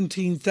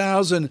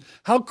 17,000.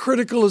 How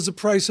critical is the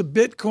price of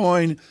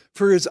Bitcoin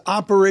for his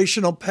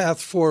operational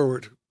path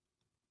forward?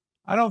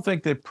 I don't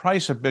think the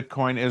price of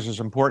Bitcoin is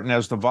as important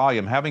as the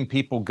volume. Having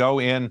people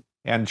go in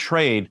and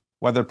trade,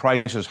 whether the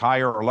price is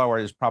higher or lower,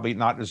 is probably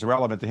not as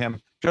relevant to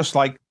him. Just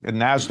like the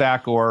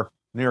NASDAQ or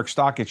New York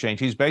Stock Exchange,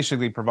 he's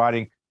basically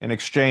providing an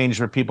exchange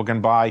where people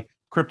can buy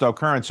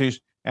cryptocurrencies,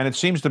 and it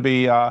seems to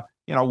be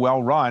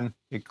well run.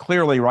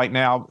 Clearly, right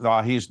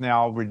now, he's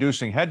now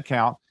reducing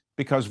headcount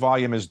because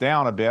volume is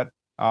down a bit.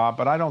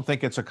 But I don't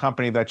think it's a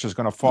company that's just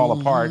going to fall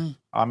apart.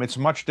 It's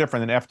much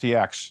different than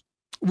FTX.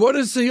 What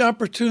is the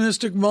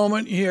opportunistic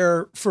moment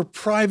here for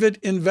private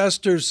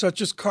investors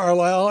such as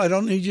Carlyle? I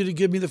don't need you to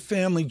give me the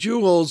family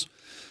jewels,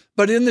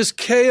 but in this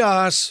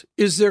chaos,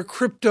 is there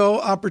crypto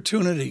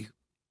opportunity?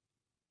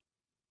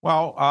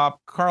 Well,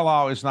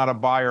 Carlyle is not a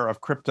buyer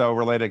of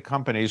crypto-related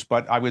companies,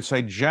 but I would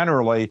say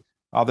generally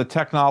the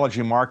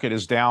technology market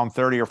is down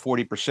 30 or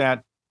 40%.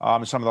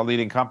 Some of the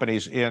leading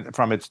companies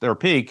from their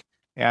peak,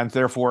 and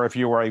therefore, if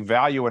you are a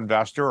value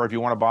investor or if you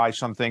want to buy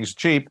some things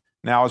cheap,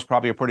 now is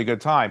probably a pretty good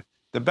time.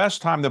 The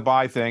best time to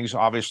buy things,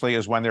 obviously,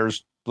 is when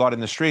there's blood in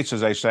the streets,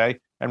 as they say.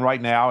 And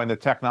right now, in the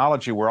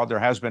technology world, there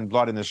has been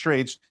blood in the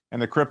streets, and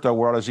the crypto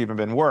world has even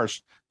been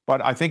worse.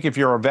 But I think if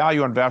you're a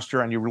value investor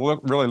and you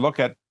really look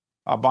at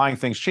buying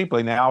things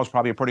cheaply, now is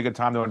probably a pretty good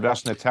time to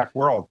invest in the tech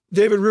world.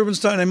 David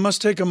Rubenstein, I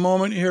must take a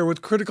moment here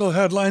with critical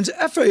headlines.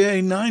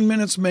 FAA, 9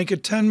 minutes, make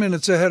it 10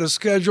 minutes ahead of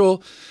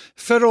schedule.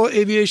 Federal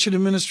Aviation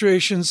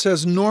Administration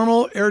says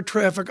normal air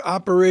traffic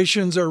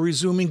operations are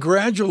resuming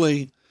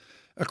gradually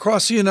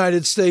across the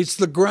United States.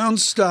 The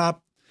ground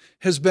stop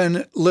has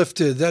been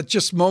lifted. That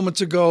just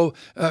moments ago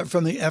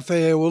from the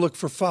FAA. We'll look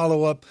for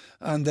follow-up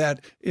on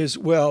that as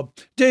well.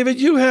 David,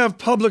 you have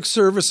public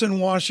service in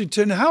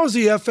Washington. How is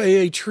the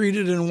FAA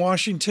treated in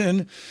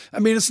Washington? I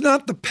mean, it's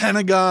not the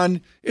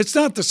Pentagon, it's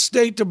not the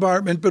State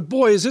Department, but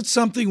boy, is it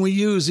something we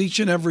use each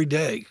and every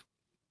day.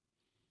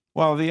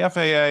 Well, the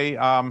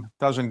FAA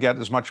doesn't get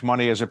as much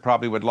money as it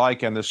probably would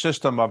like, and the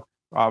system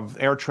of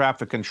air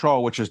traffic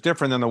control, which is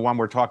different than the one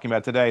we're talking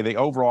about today, the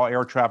overall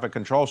air traffic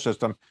control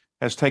system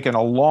has taken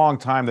a long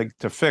time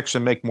to fix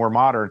and make more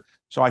modern.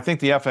 So I think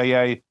the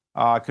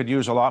FAA could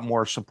use a lot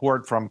more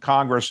support from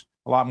Congress,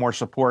 a lot more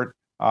support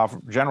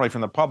generally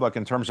from the public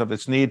in terms of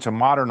its need to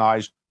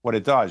modernize what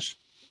it does.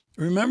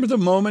 Remember the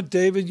moment,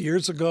 David,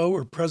 years ago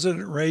where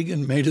President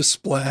Reagan made a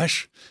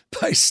splash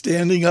by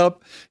standing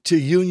up to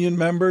union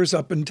members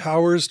up in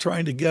towers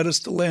trying to get us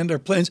to land our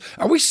planes?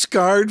 Are we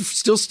scarred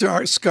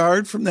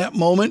from that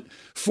moment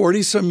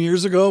 40-some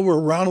years ago where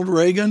Ronald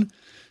Reagan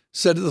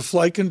said to the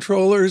flight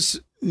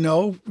controllers,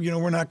 no,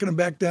 we're not going to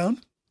back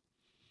down?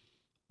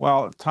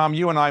 Well, Tom,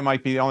 you and I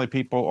might be the only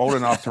people old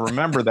enough to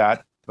remember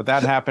that, but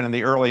that happened in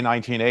the early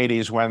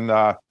 1980s when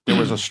there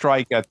was a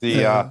strike at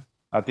the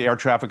air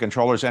traffic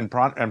controllers, and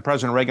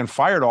President Reagan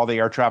fired all the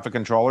air traffic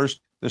controllers.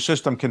 The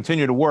system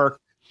continued to work.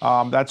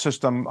 That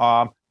system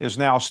is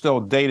now still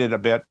dated a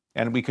bit,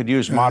 and we could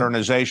use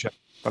modernization.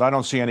 But I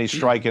don't see any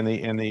strike in the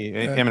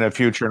imminent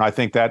future, and I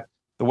think that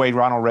the way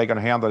Ronald Reagan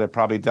handled it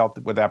probably dealt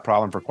with that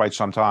problem for quite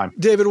some time.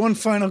 David, one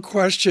final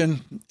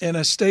question and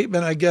a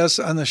statement, I guess,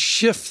 on the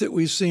shift that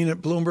we've seen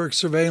at Bloomberg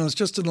surveillance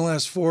just in the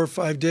last 4 or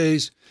 5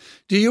 days.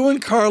 Do you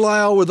and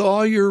Carlyle, with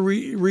all your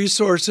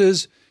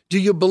resources, do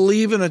you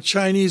believe in a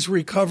Chinese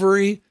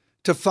recovery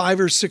to 5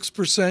 or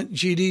 6%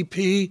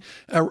 GDP,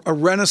 a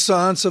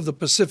renaissance of the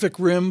Pacific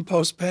Rim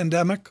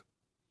post-pandemic?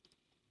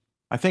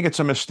 I think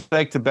it's a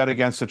mistake to bet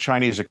against the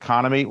Chinese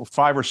economy.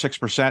 5 or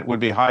 6% would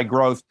be high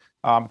growth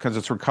because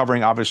it's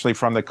recovering, obviously,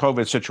 from the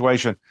COVID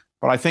situation.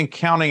 But I think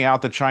counting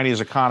out the Chinese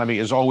economy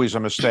is always a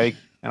mistake.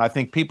 And I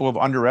think people who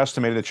have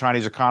underestimated the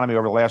Chinese economy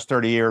over the last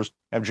 30 years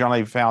have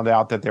generally found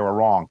out that they were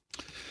wrong.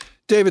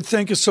 David,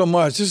 thank you so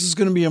much. This is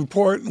going to be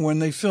important. When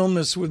they filmed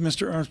this with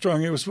Mr.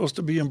 Armstrong, it was supposed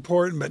to be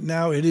important, but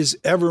now it is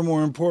ever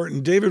more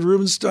important. David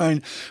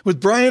Rubenstein with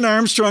Brian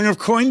Armstrong of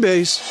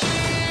Coinbase.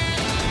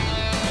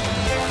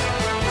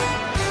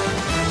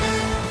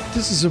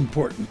 This is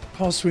important.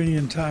 Paul Sweeney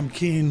and Tom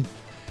Keene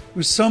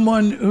was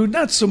someone who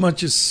not so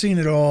much has seen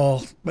it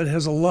all, but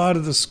has a lot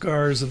of the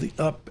scars of the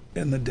up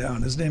and the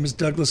down. His name is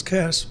Douglas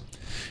Cass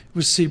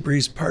with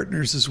Seabreeze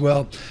Partners as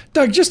well.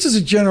 Doug, just as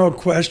a general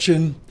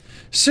question,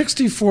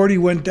 60-40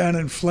 went down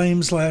in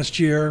flames last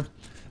year.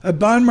 A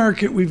bond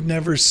market we've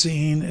never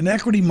seen. An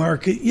equity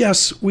market,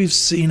 yes, we've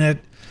seen it,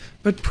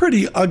 but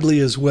pretty ugly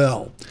as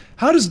well.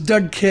 How does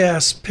Doug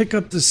Cass pick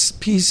up the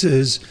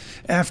pieces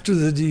after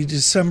the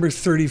December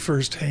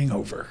 31st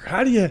hangover?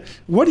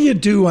 What do you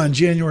do on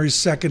January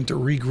 2nd to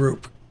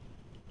regroup?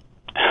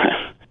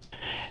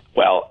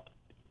 Well,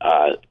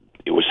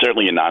 it was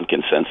certainly a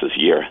non-consensus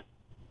year.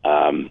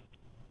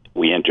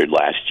 We entered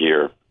last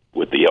year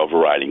with the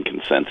overriding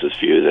consensus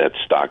view that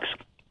stocks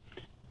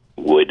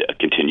would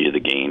continue the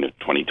gain of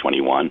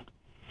 2021.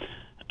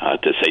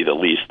 To say the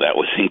least, that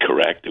was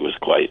incorrect. It was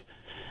quite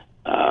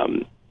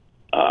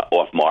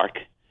off mark.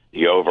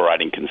 The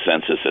overriding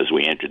consensus as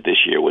we entered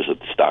this year was that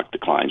the stock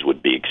declines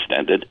would be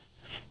extended,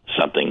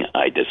 something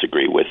I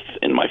disagree with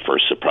in my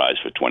first surprise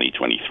for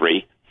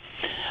 2023.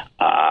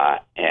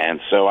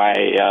 And so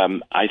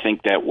I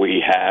think that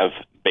we have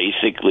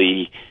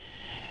basically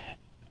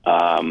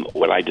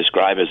what I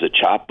describe as a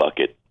chop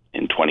bucket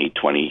in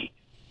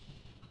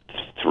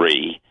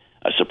 2023,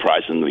 a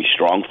surprisingly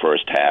strong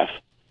first half,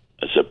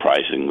 a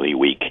surprisingly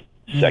weak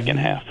second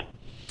half.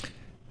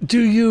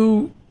 Do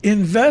you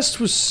invest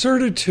with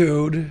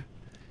certitude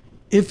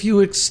if you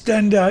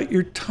extend out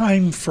your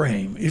time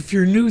frame? If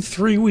your new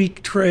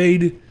 3-week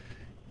trade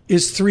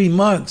is 3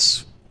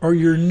 months or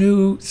your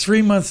new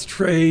 3-month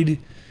trade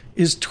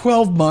is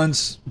 12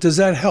 months, does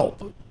that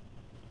help?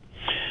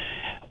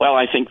 Well,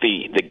 I think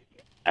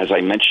as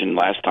I mentioned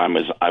last time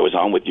as I was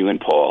on with you and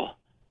Paul,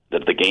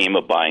 that the game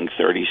of buying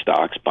 30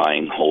 stocks,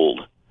 buying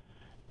hold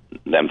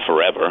them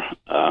forever,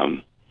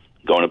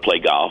 going to play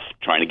golf,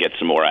 trying to get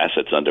some more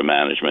assets under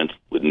management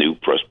with new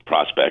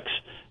prospects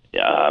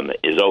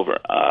is over.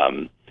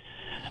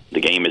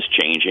 The game is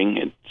changing.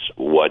 It's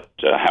what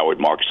Howard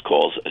Marks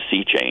calls a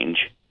sea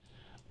change.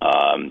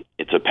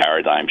 It's a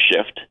paradigm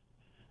shift.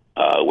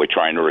 We're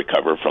trying to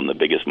recover from the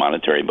biggest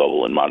monetary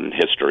bubble in modern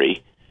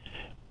history.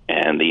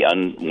 And the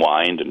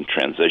unwind and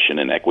transition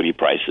in equity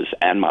prices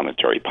and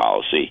monetary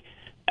policy,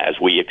 as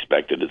we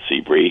expected at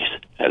Seabreeze,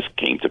 as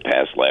came to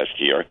pass last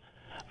year,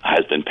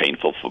 has been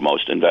painful for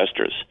most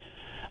investors.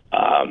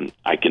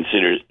 I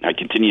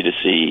continue to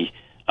see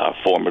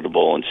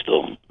formidable and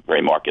still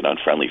very market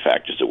unfriendly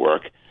factors at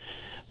work.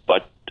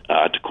 But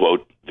to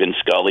quote Vin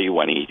Scully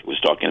when he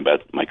was talking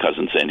about my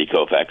cousin Sandy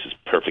Koufax's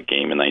perfect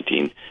game in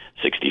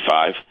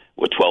 1965,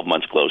 we're 12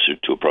 months closer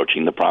to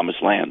approaching the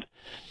promised land,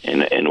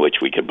 in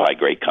which we could buy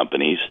great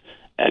companies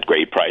at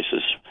great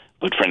prices.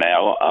 But for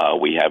now,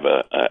 we have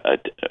a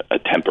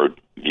tempered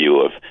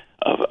view of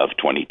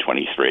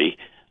 2023.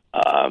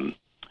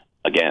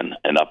 Again,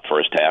 an up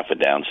first half, a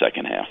down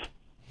second half.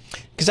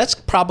 Because that's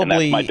probably... And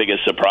that's my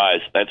biggest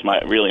surprise. That's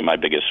really my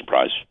biggest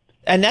surprise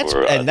And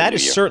that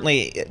is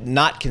certainly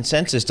not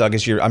consensus, Doug,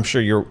 as I'm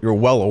sure you're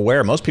well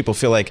aware. Most people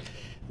feel like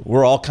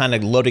we're all kind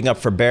of loading up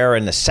for bear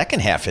in the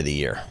second half of the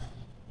year.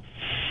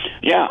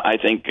 Yeah, I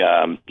think,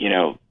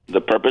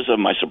 the purpose of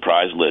my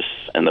surprise lists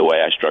and the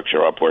way I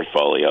structure our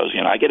portfolios,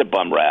 I get a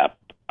bum rap.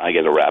 I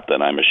get a rap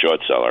that I'm a short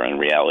seller. In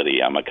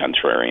reality, I'm a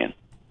contrarian.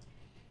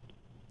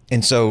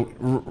 And so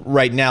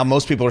right now,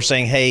 most people are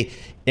saying, hey,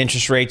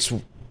 interest rates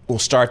will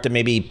start to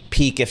maybe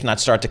peak, if not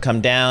start to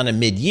come down in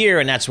mid-year,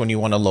 and that's when you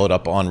want to load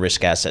up on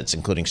risk assets,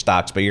 including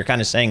stocks. But you're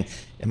kind of saying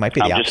it might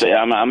be the opposite.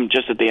 I'm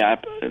just at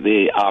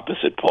the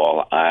opposite,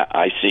 Paul.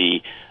 I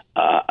see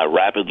a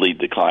rapidly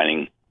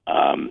declining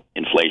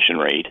inflation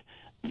rate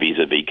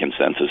vis-a-vis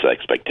consensus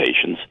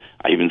expectations.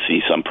 I even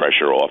see some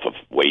pressure off of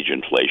wage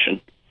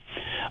inflation.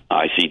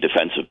 I see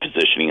defensive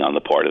positioning on the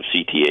part of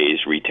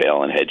CTAs,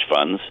 retail, and hedge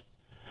funds.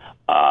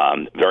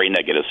 Very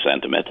negative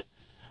sentiment.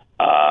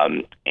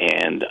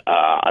 And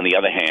on the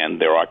other hand,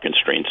 there are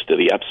constraints to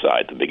the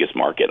upside. The biggest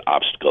market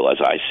obstacle, as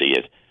I see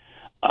it,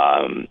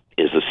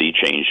 is the sea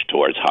change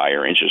towards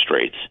higher interest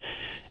rates.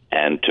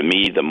 And to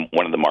me,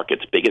 one of the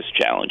market's biggest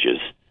challenges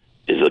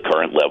is the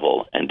current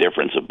level and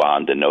difference of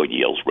bond and note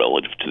yields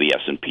relative to the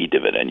S&P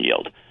dividend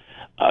yield.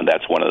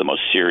 That's one of the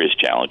most serious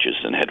challenges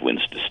and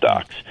headwinds to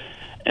stocks.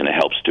 And it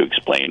helps to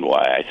explain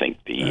why I think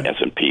the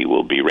S&P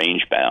will be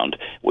range-bound,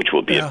 which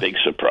will be a big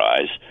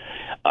surprise.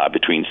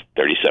 Between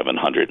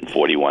 3,700 and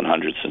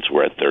 4,100, since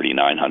we're at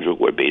 3,900,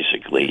 we're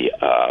basically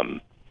a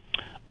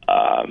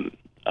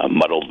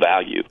muddled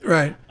value.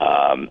 Right.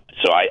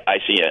 So I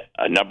see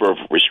a number of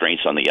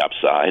restraints on the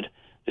upside.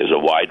 There's a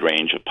wide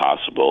range of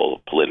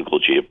possible political,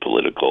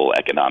 geopolitical,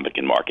 economic,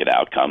 and market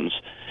outcomes,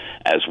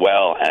 as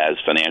well as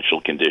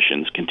financial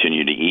conditions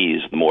continue to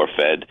ease. The more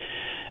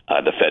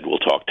the Fed will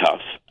talk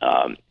tough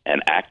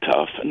and act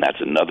tough, and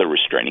that's another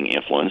restraining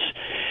influence.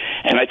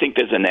 And I think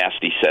there's a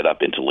nasty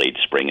setup into late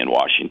spring in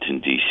Washington,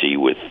 D.C.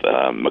 with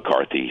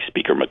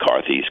Speaker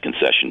McCarthy's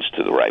concessions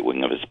to the right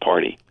wing of his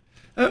party.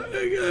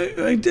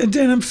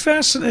 Dan, I'm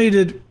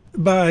fascinated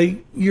by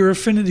your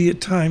affinity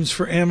at times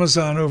for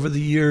Amazon over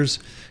the years.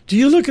 Do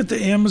you look at the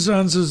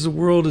Amazons as the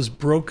world as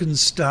broken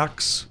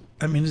stocks?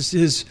 I mean,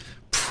 is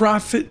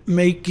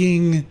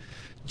profit-making,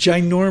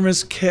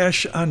 ginormous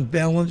cash on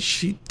balance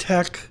sheet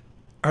tech,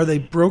 are they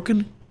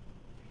broken?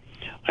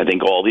 I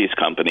think all these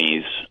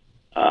companies,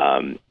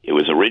 it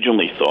was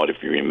originally thought, if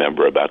you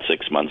remember, about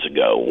 6 months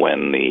ago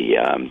when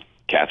the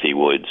Cathie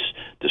Woods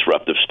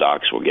disruptive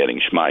stocks were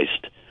getting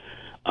schmeiced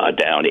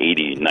down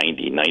 80,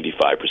 90,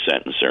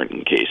 95% in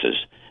certain cases,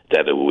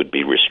 that it would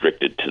be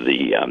restricted to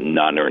the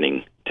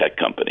non-earning tech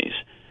companies.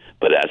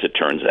 But as it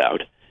turns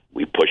out,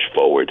 we push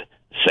forward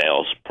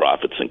sales,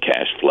 profits, and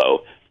cash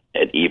flow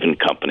at even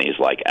companies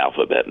like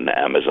Alphabet and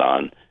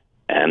Amazon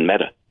and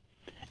Meta.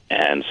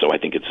 And so I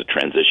think it's a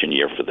transition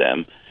year for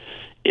them.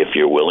 If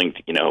you're willing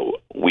to,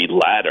 we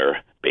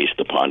ladder based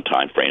upon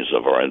time frames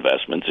of our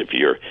investments. If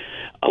you're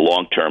a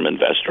long-term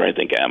investor, I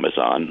think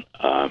Amazon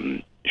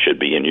should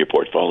be in your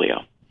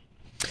portfolio.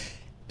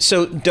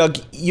 So, Doug,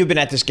 you've been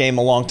at this game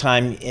a long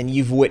time, and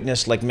you've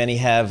witnessed, like many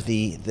have,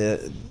 the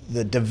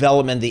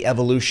development, the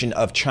evolution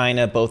of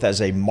China, both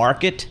as a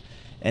market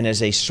and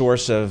as a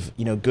source of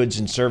goods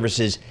and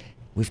services.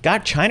 We've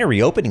got China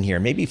reopening here,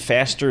 maybe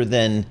faster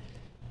than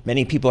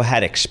many people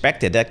had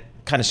expected. That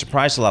kind of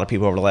surprised a lot of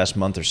people over the last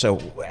month or so.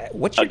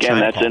 What's your China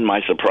that's call? In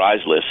my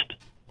surprise list,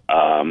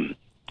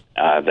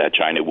 that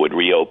China would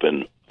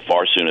reopen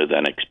far sooner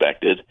than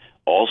expected.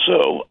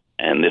 Also,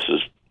 and this is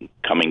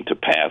coming to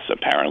pass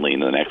apparently in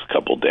the next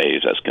couple of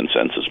days as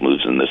consensus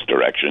moves in this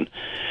direction,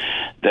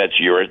 that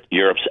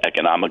Europe's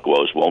economic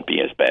woes won't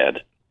be as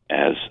bad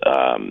as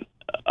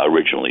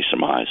originally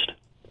surmised.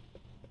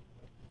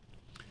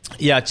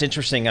 Yeah, it's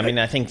interesting. I mean,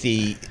 I think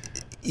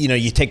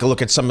you take a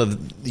look at some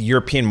of the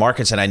European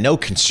markets, and I know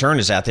concern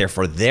is out there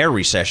for their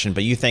recession,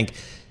 but you think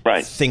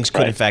things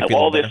could in fact be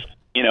all this,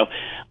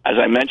 as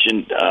I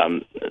mentioned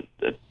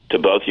to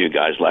both you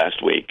guys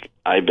last week,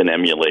 I've been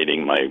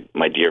emulating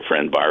my dear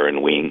friend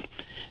Byron Wien,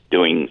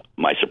 doing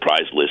my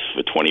surprise list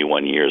for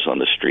 21 years on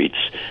the Streets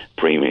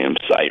premium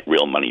site,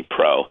 Real Money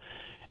Pro.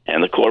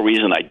 And the core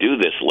reason I do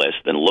this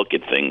list and look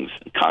at things,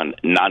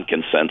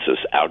 non-consensus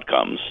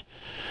outcomes,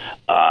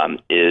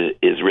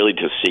 is really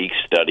to seek,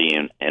 study,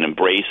 and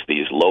embrace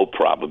these low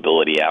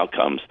probability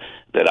outcomes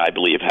that I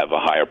believe have a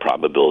higher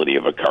probability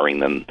of occurring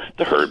than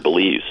the herd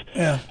believes.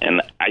 Yeah.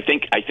 And I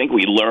think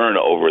we learn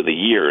over the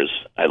years,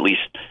 at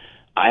least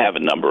I have a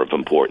number of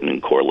important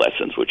and core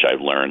lessons which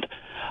I've learned,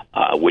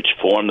 which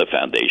form the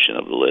foundation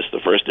of the list.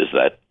 The first is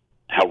that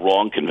how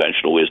wrong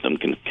conventional wisdom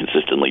can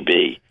consistently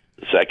be.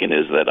 The second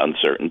is that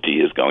uncertainty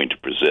is going to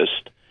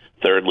persist.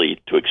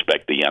 Thirdly, to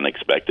expect the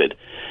unexpected.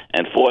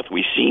 And fourth,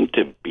 we seem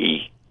to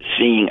be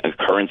seeing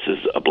occurrences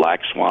of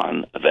black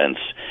swan events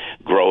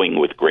growing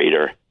with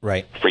greater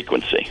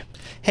frequency.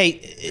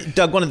 Hey,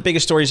 Doug, one of the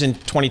biggest stories in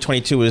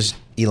 2022 was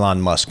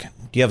Elon Musk.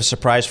 Do you have a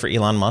surprise for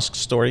Elon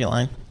Musk's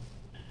storyline?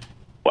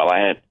 Well,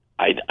 I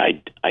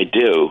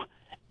do,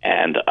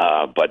 and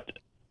but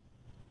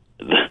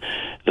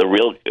the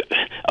real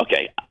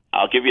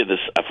I'll give you this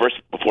first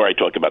before I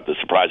talk about the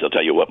surprise. I'll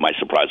tell you what my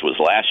surprise was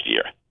last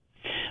year.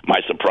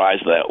 My surprise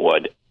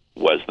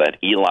was that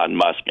Elon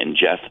Musk and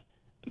Jeff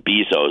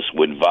Bezos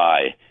would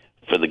vie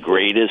for the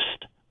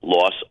greatest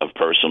loss of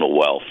personal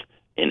wealth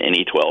in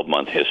any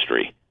 12-month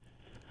history.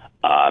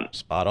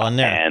 Spot on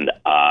there. And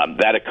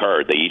that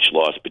occurred. They each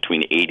lost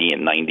between $80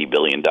 and $90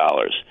 billion.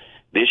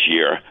 This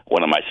year,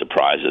 one of my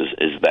surprises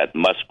is that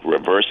Musk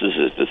reverses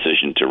his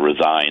decision to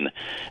resign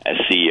as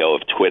CEO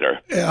of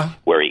Twitter,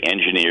 where he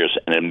engineers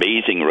an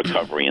amazing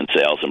recovery in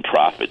sales and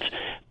profits.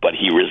 But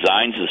he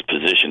resigns his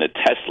position at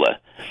Tesla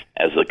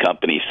as the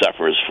company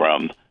suffers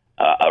from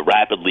a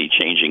rapidly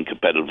changing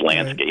competitive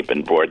landscape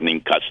and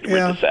broadening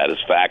customer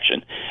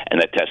dissatisfaction,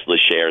 and that Tesla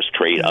shares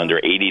trade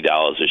under $80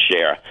 a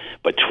share.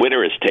 But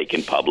Twitter is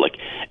taken public,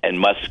 and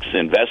Musk's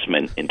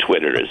investment in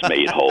Twitter is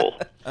made whole.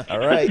 All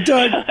right.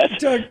 Doug,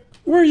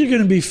 where are you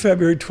going to be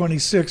February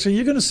 26th? Are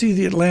you going to see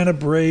the Atlanta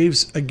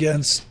Braves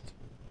against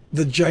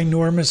the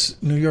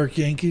ginormous New York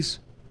Yankees?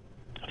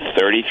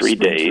 33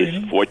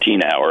 days,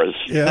 14 hours,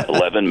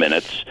 11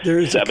 minutes,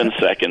 7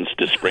 seconds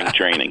to spring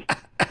training.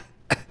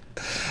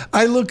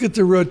 I look at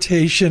the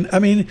rotation. I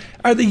mean,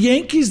 are the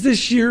Yankees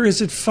this year,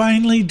 is it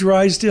finally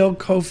Drysdale,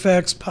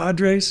 Koufax,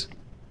 Padres?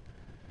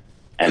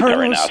 And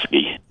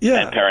Peranowski.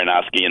 Yeah. And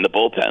Peranowski in the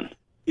bullpen.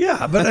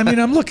 Yeah, but I mean,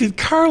 I'm looking.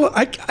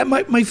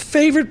 My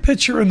favorite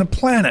pitcher on the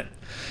planet,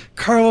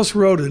 Carlos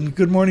Rodon.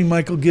 Good morning,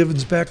 Michael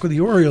Givens, back with the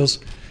Orioles.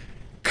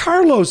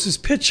 Carlos is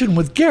pitching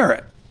with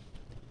Garrett.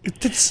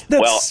 That's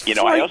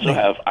I also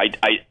have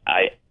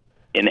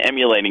in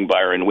emulating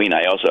Byron Wien,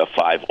 I also have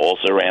 5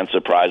 also-ran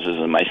surprises,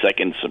 and my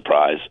second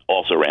surprise,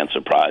 also-ran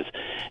surprise,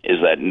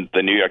 is that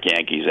the New York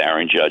Yankees'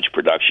 Aaron Judge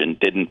production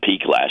didn't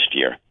peak last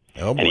year.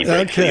 Oh, boy. And he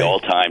breaks the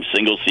all-time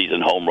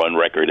single-season home run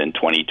record in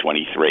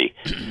 2023.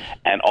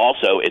 And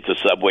also, it's a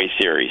Subway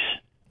Series.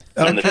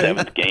 In the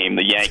 7th game,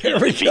 the Yankees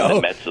defeat the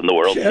Mets in the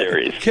World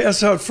Series.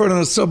 Cass out front on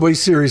the Subway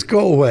Series.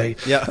 Go away.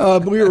 Yeah.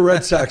 We were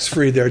Red Sox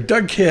free there.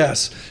 Doug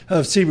Cass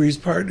of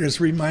Seabreeze Partners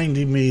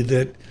reminding me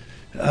that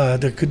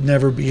there could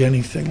never be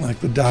anything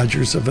like the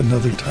Dodgers of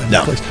another time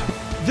and place.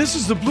 This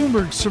is the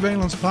Bloomberg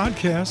Surveillance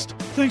Podcast.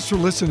 Thanks for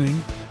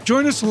listening.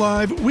 Join us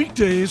live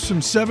weekdays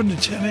from 7 to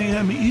 10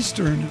 a.m.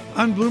 Eastern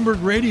on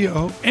Bloomberg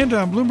Radio and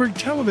on Bloomberg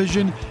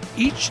Television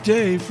each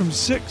day from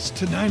 6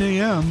 to 9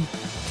 a.m.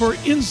 for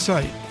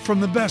insight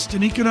from the best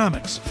in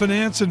economics,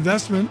 finance,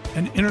 investment,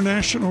 and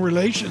international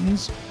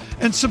relations.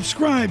 And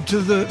subscribe to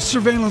the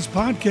Surveillance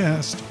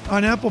Podcast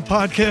on Apple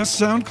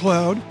Podcasts,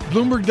 SoundCloud,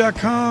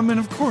 Bloomberg.com, and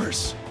of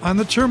course, on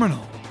the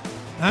terminal.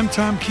 I'm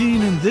Tom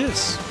Keene, and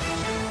this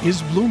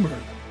is Bloomberg.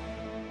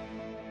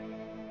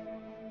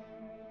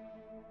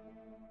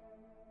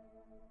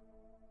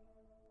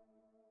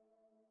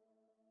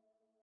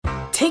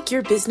 Take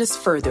your business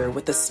further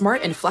with the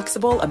smart and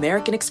flexible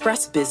American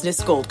Express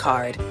Business Gold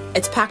Card.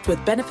 It's packed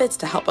with benefits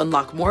to help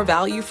unlock more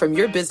value from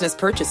your business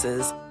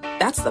purchases.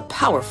 That's the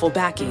powerful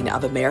backing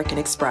of American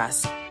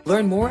Express.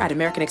 Learn more at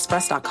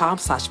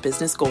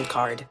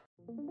americanexpress.com/businessgoldcard.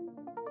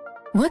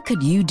 What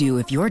could you do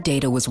if your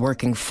data was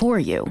working for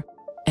you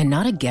and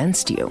not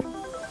against you?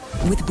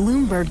 With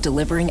Bloomberg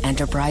delivering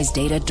enterprise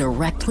data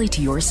directly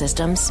to your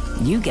systems,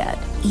 you get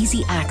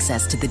easy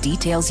access to the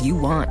details you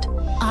want,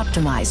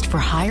 optimized for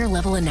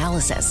higher-level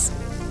analysis,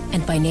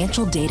 and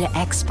financial data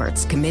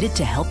experts committed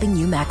to helping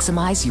you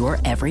maximize your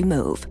every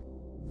move.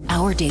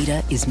 Our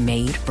data is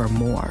made for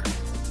more,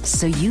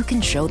 so you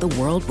can show the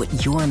world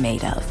what you're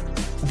made of.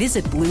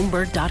 Visit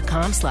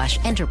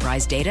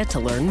Bloomberg.com/enterprise data to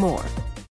learn more.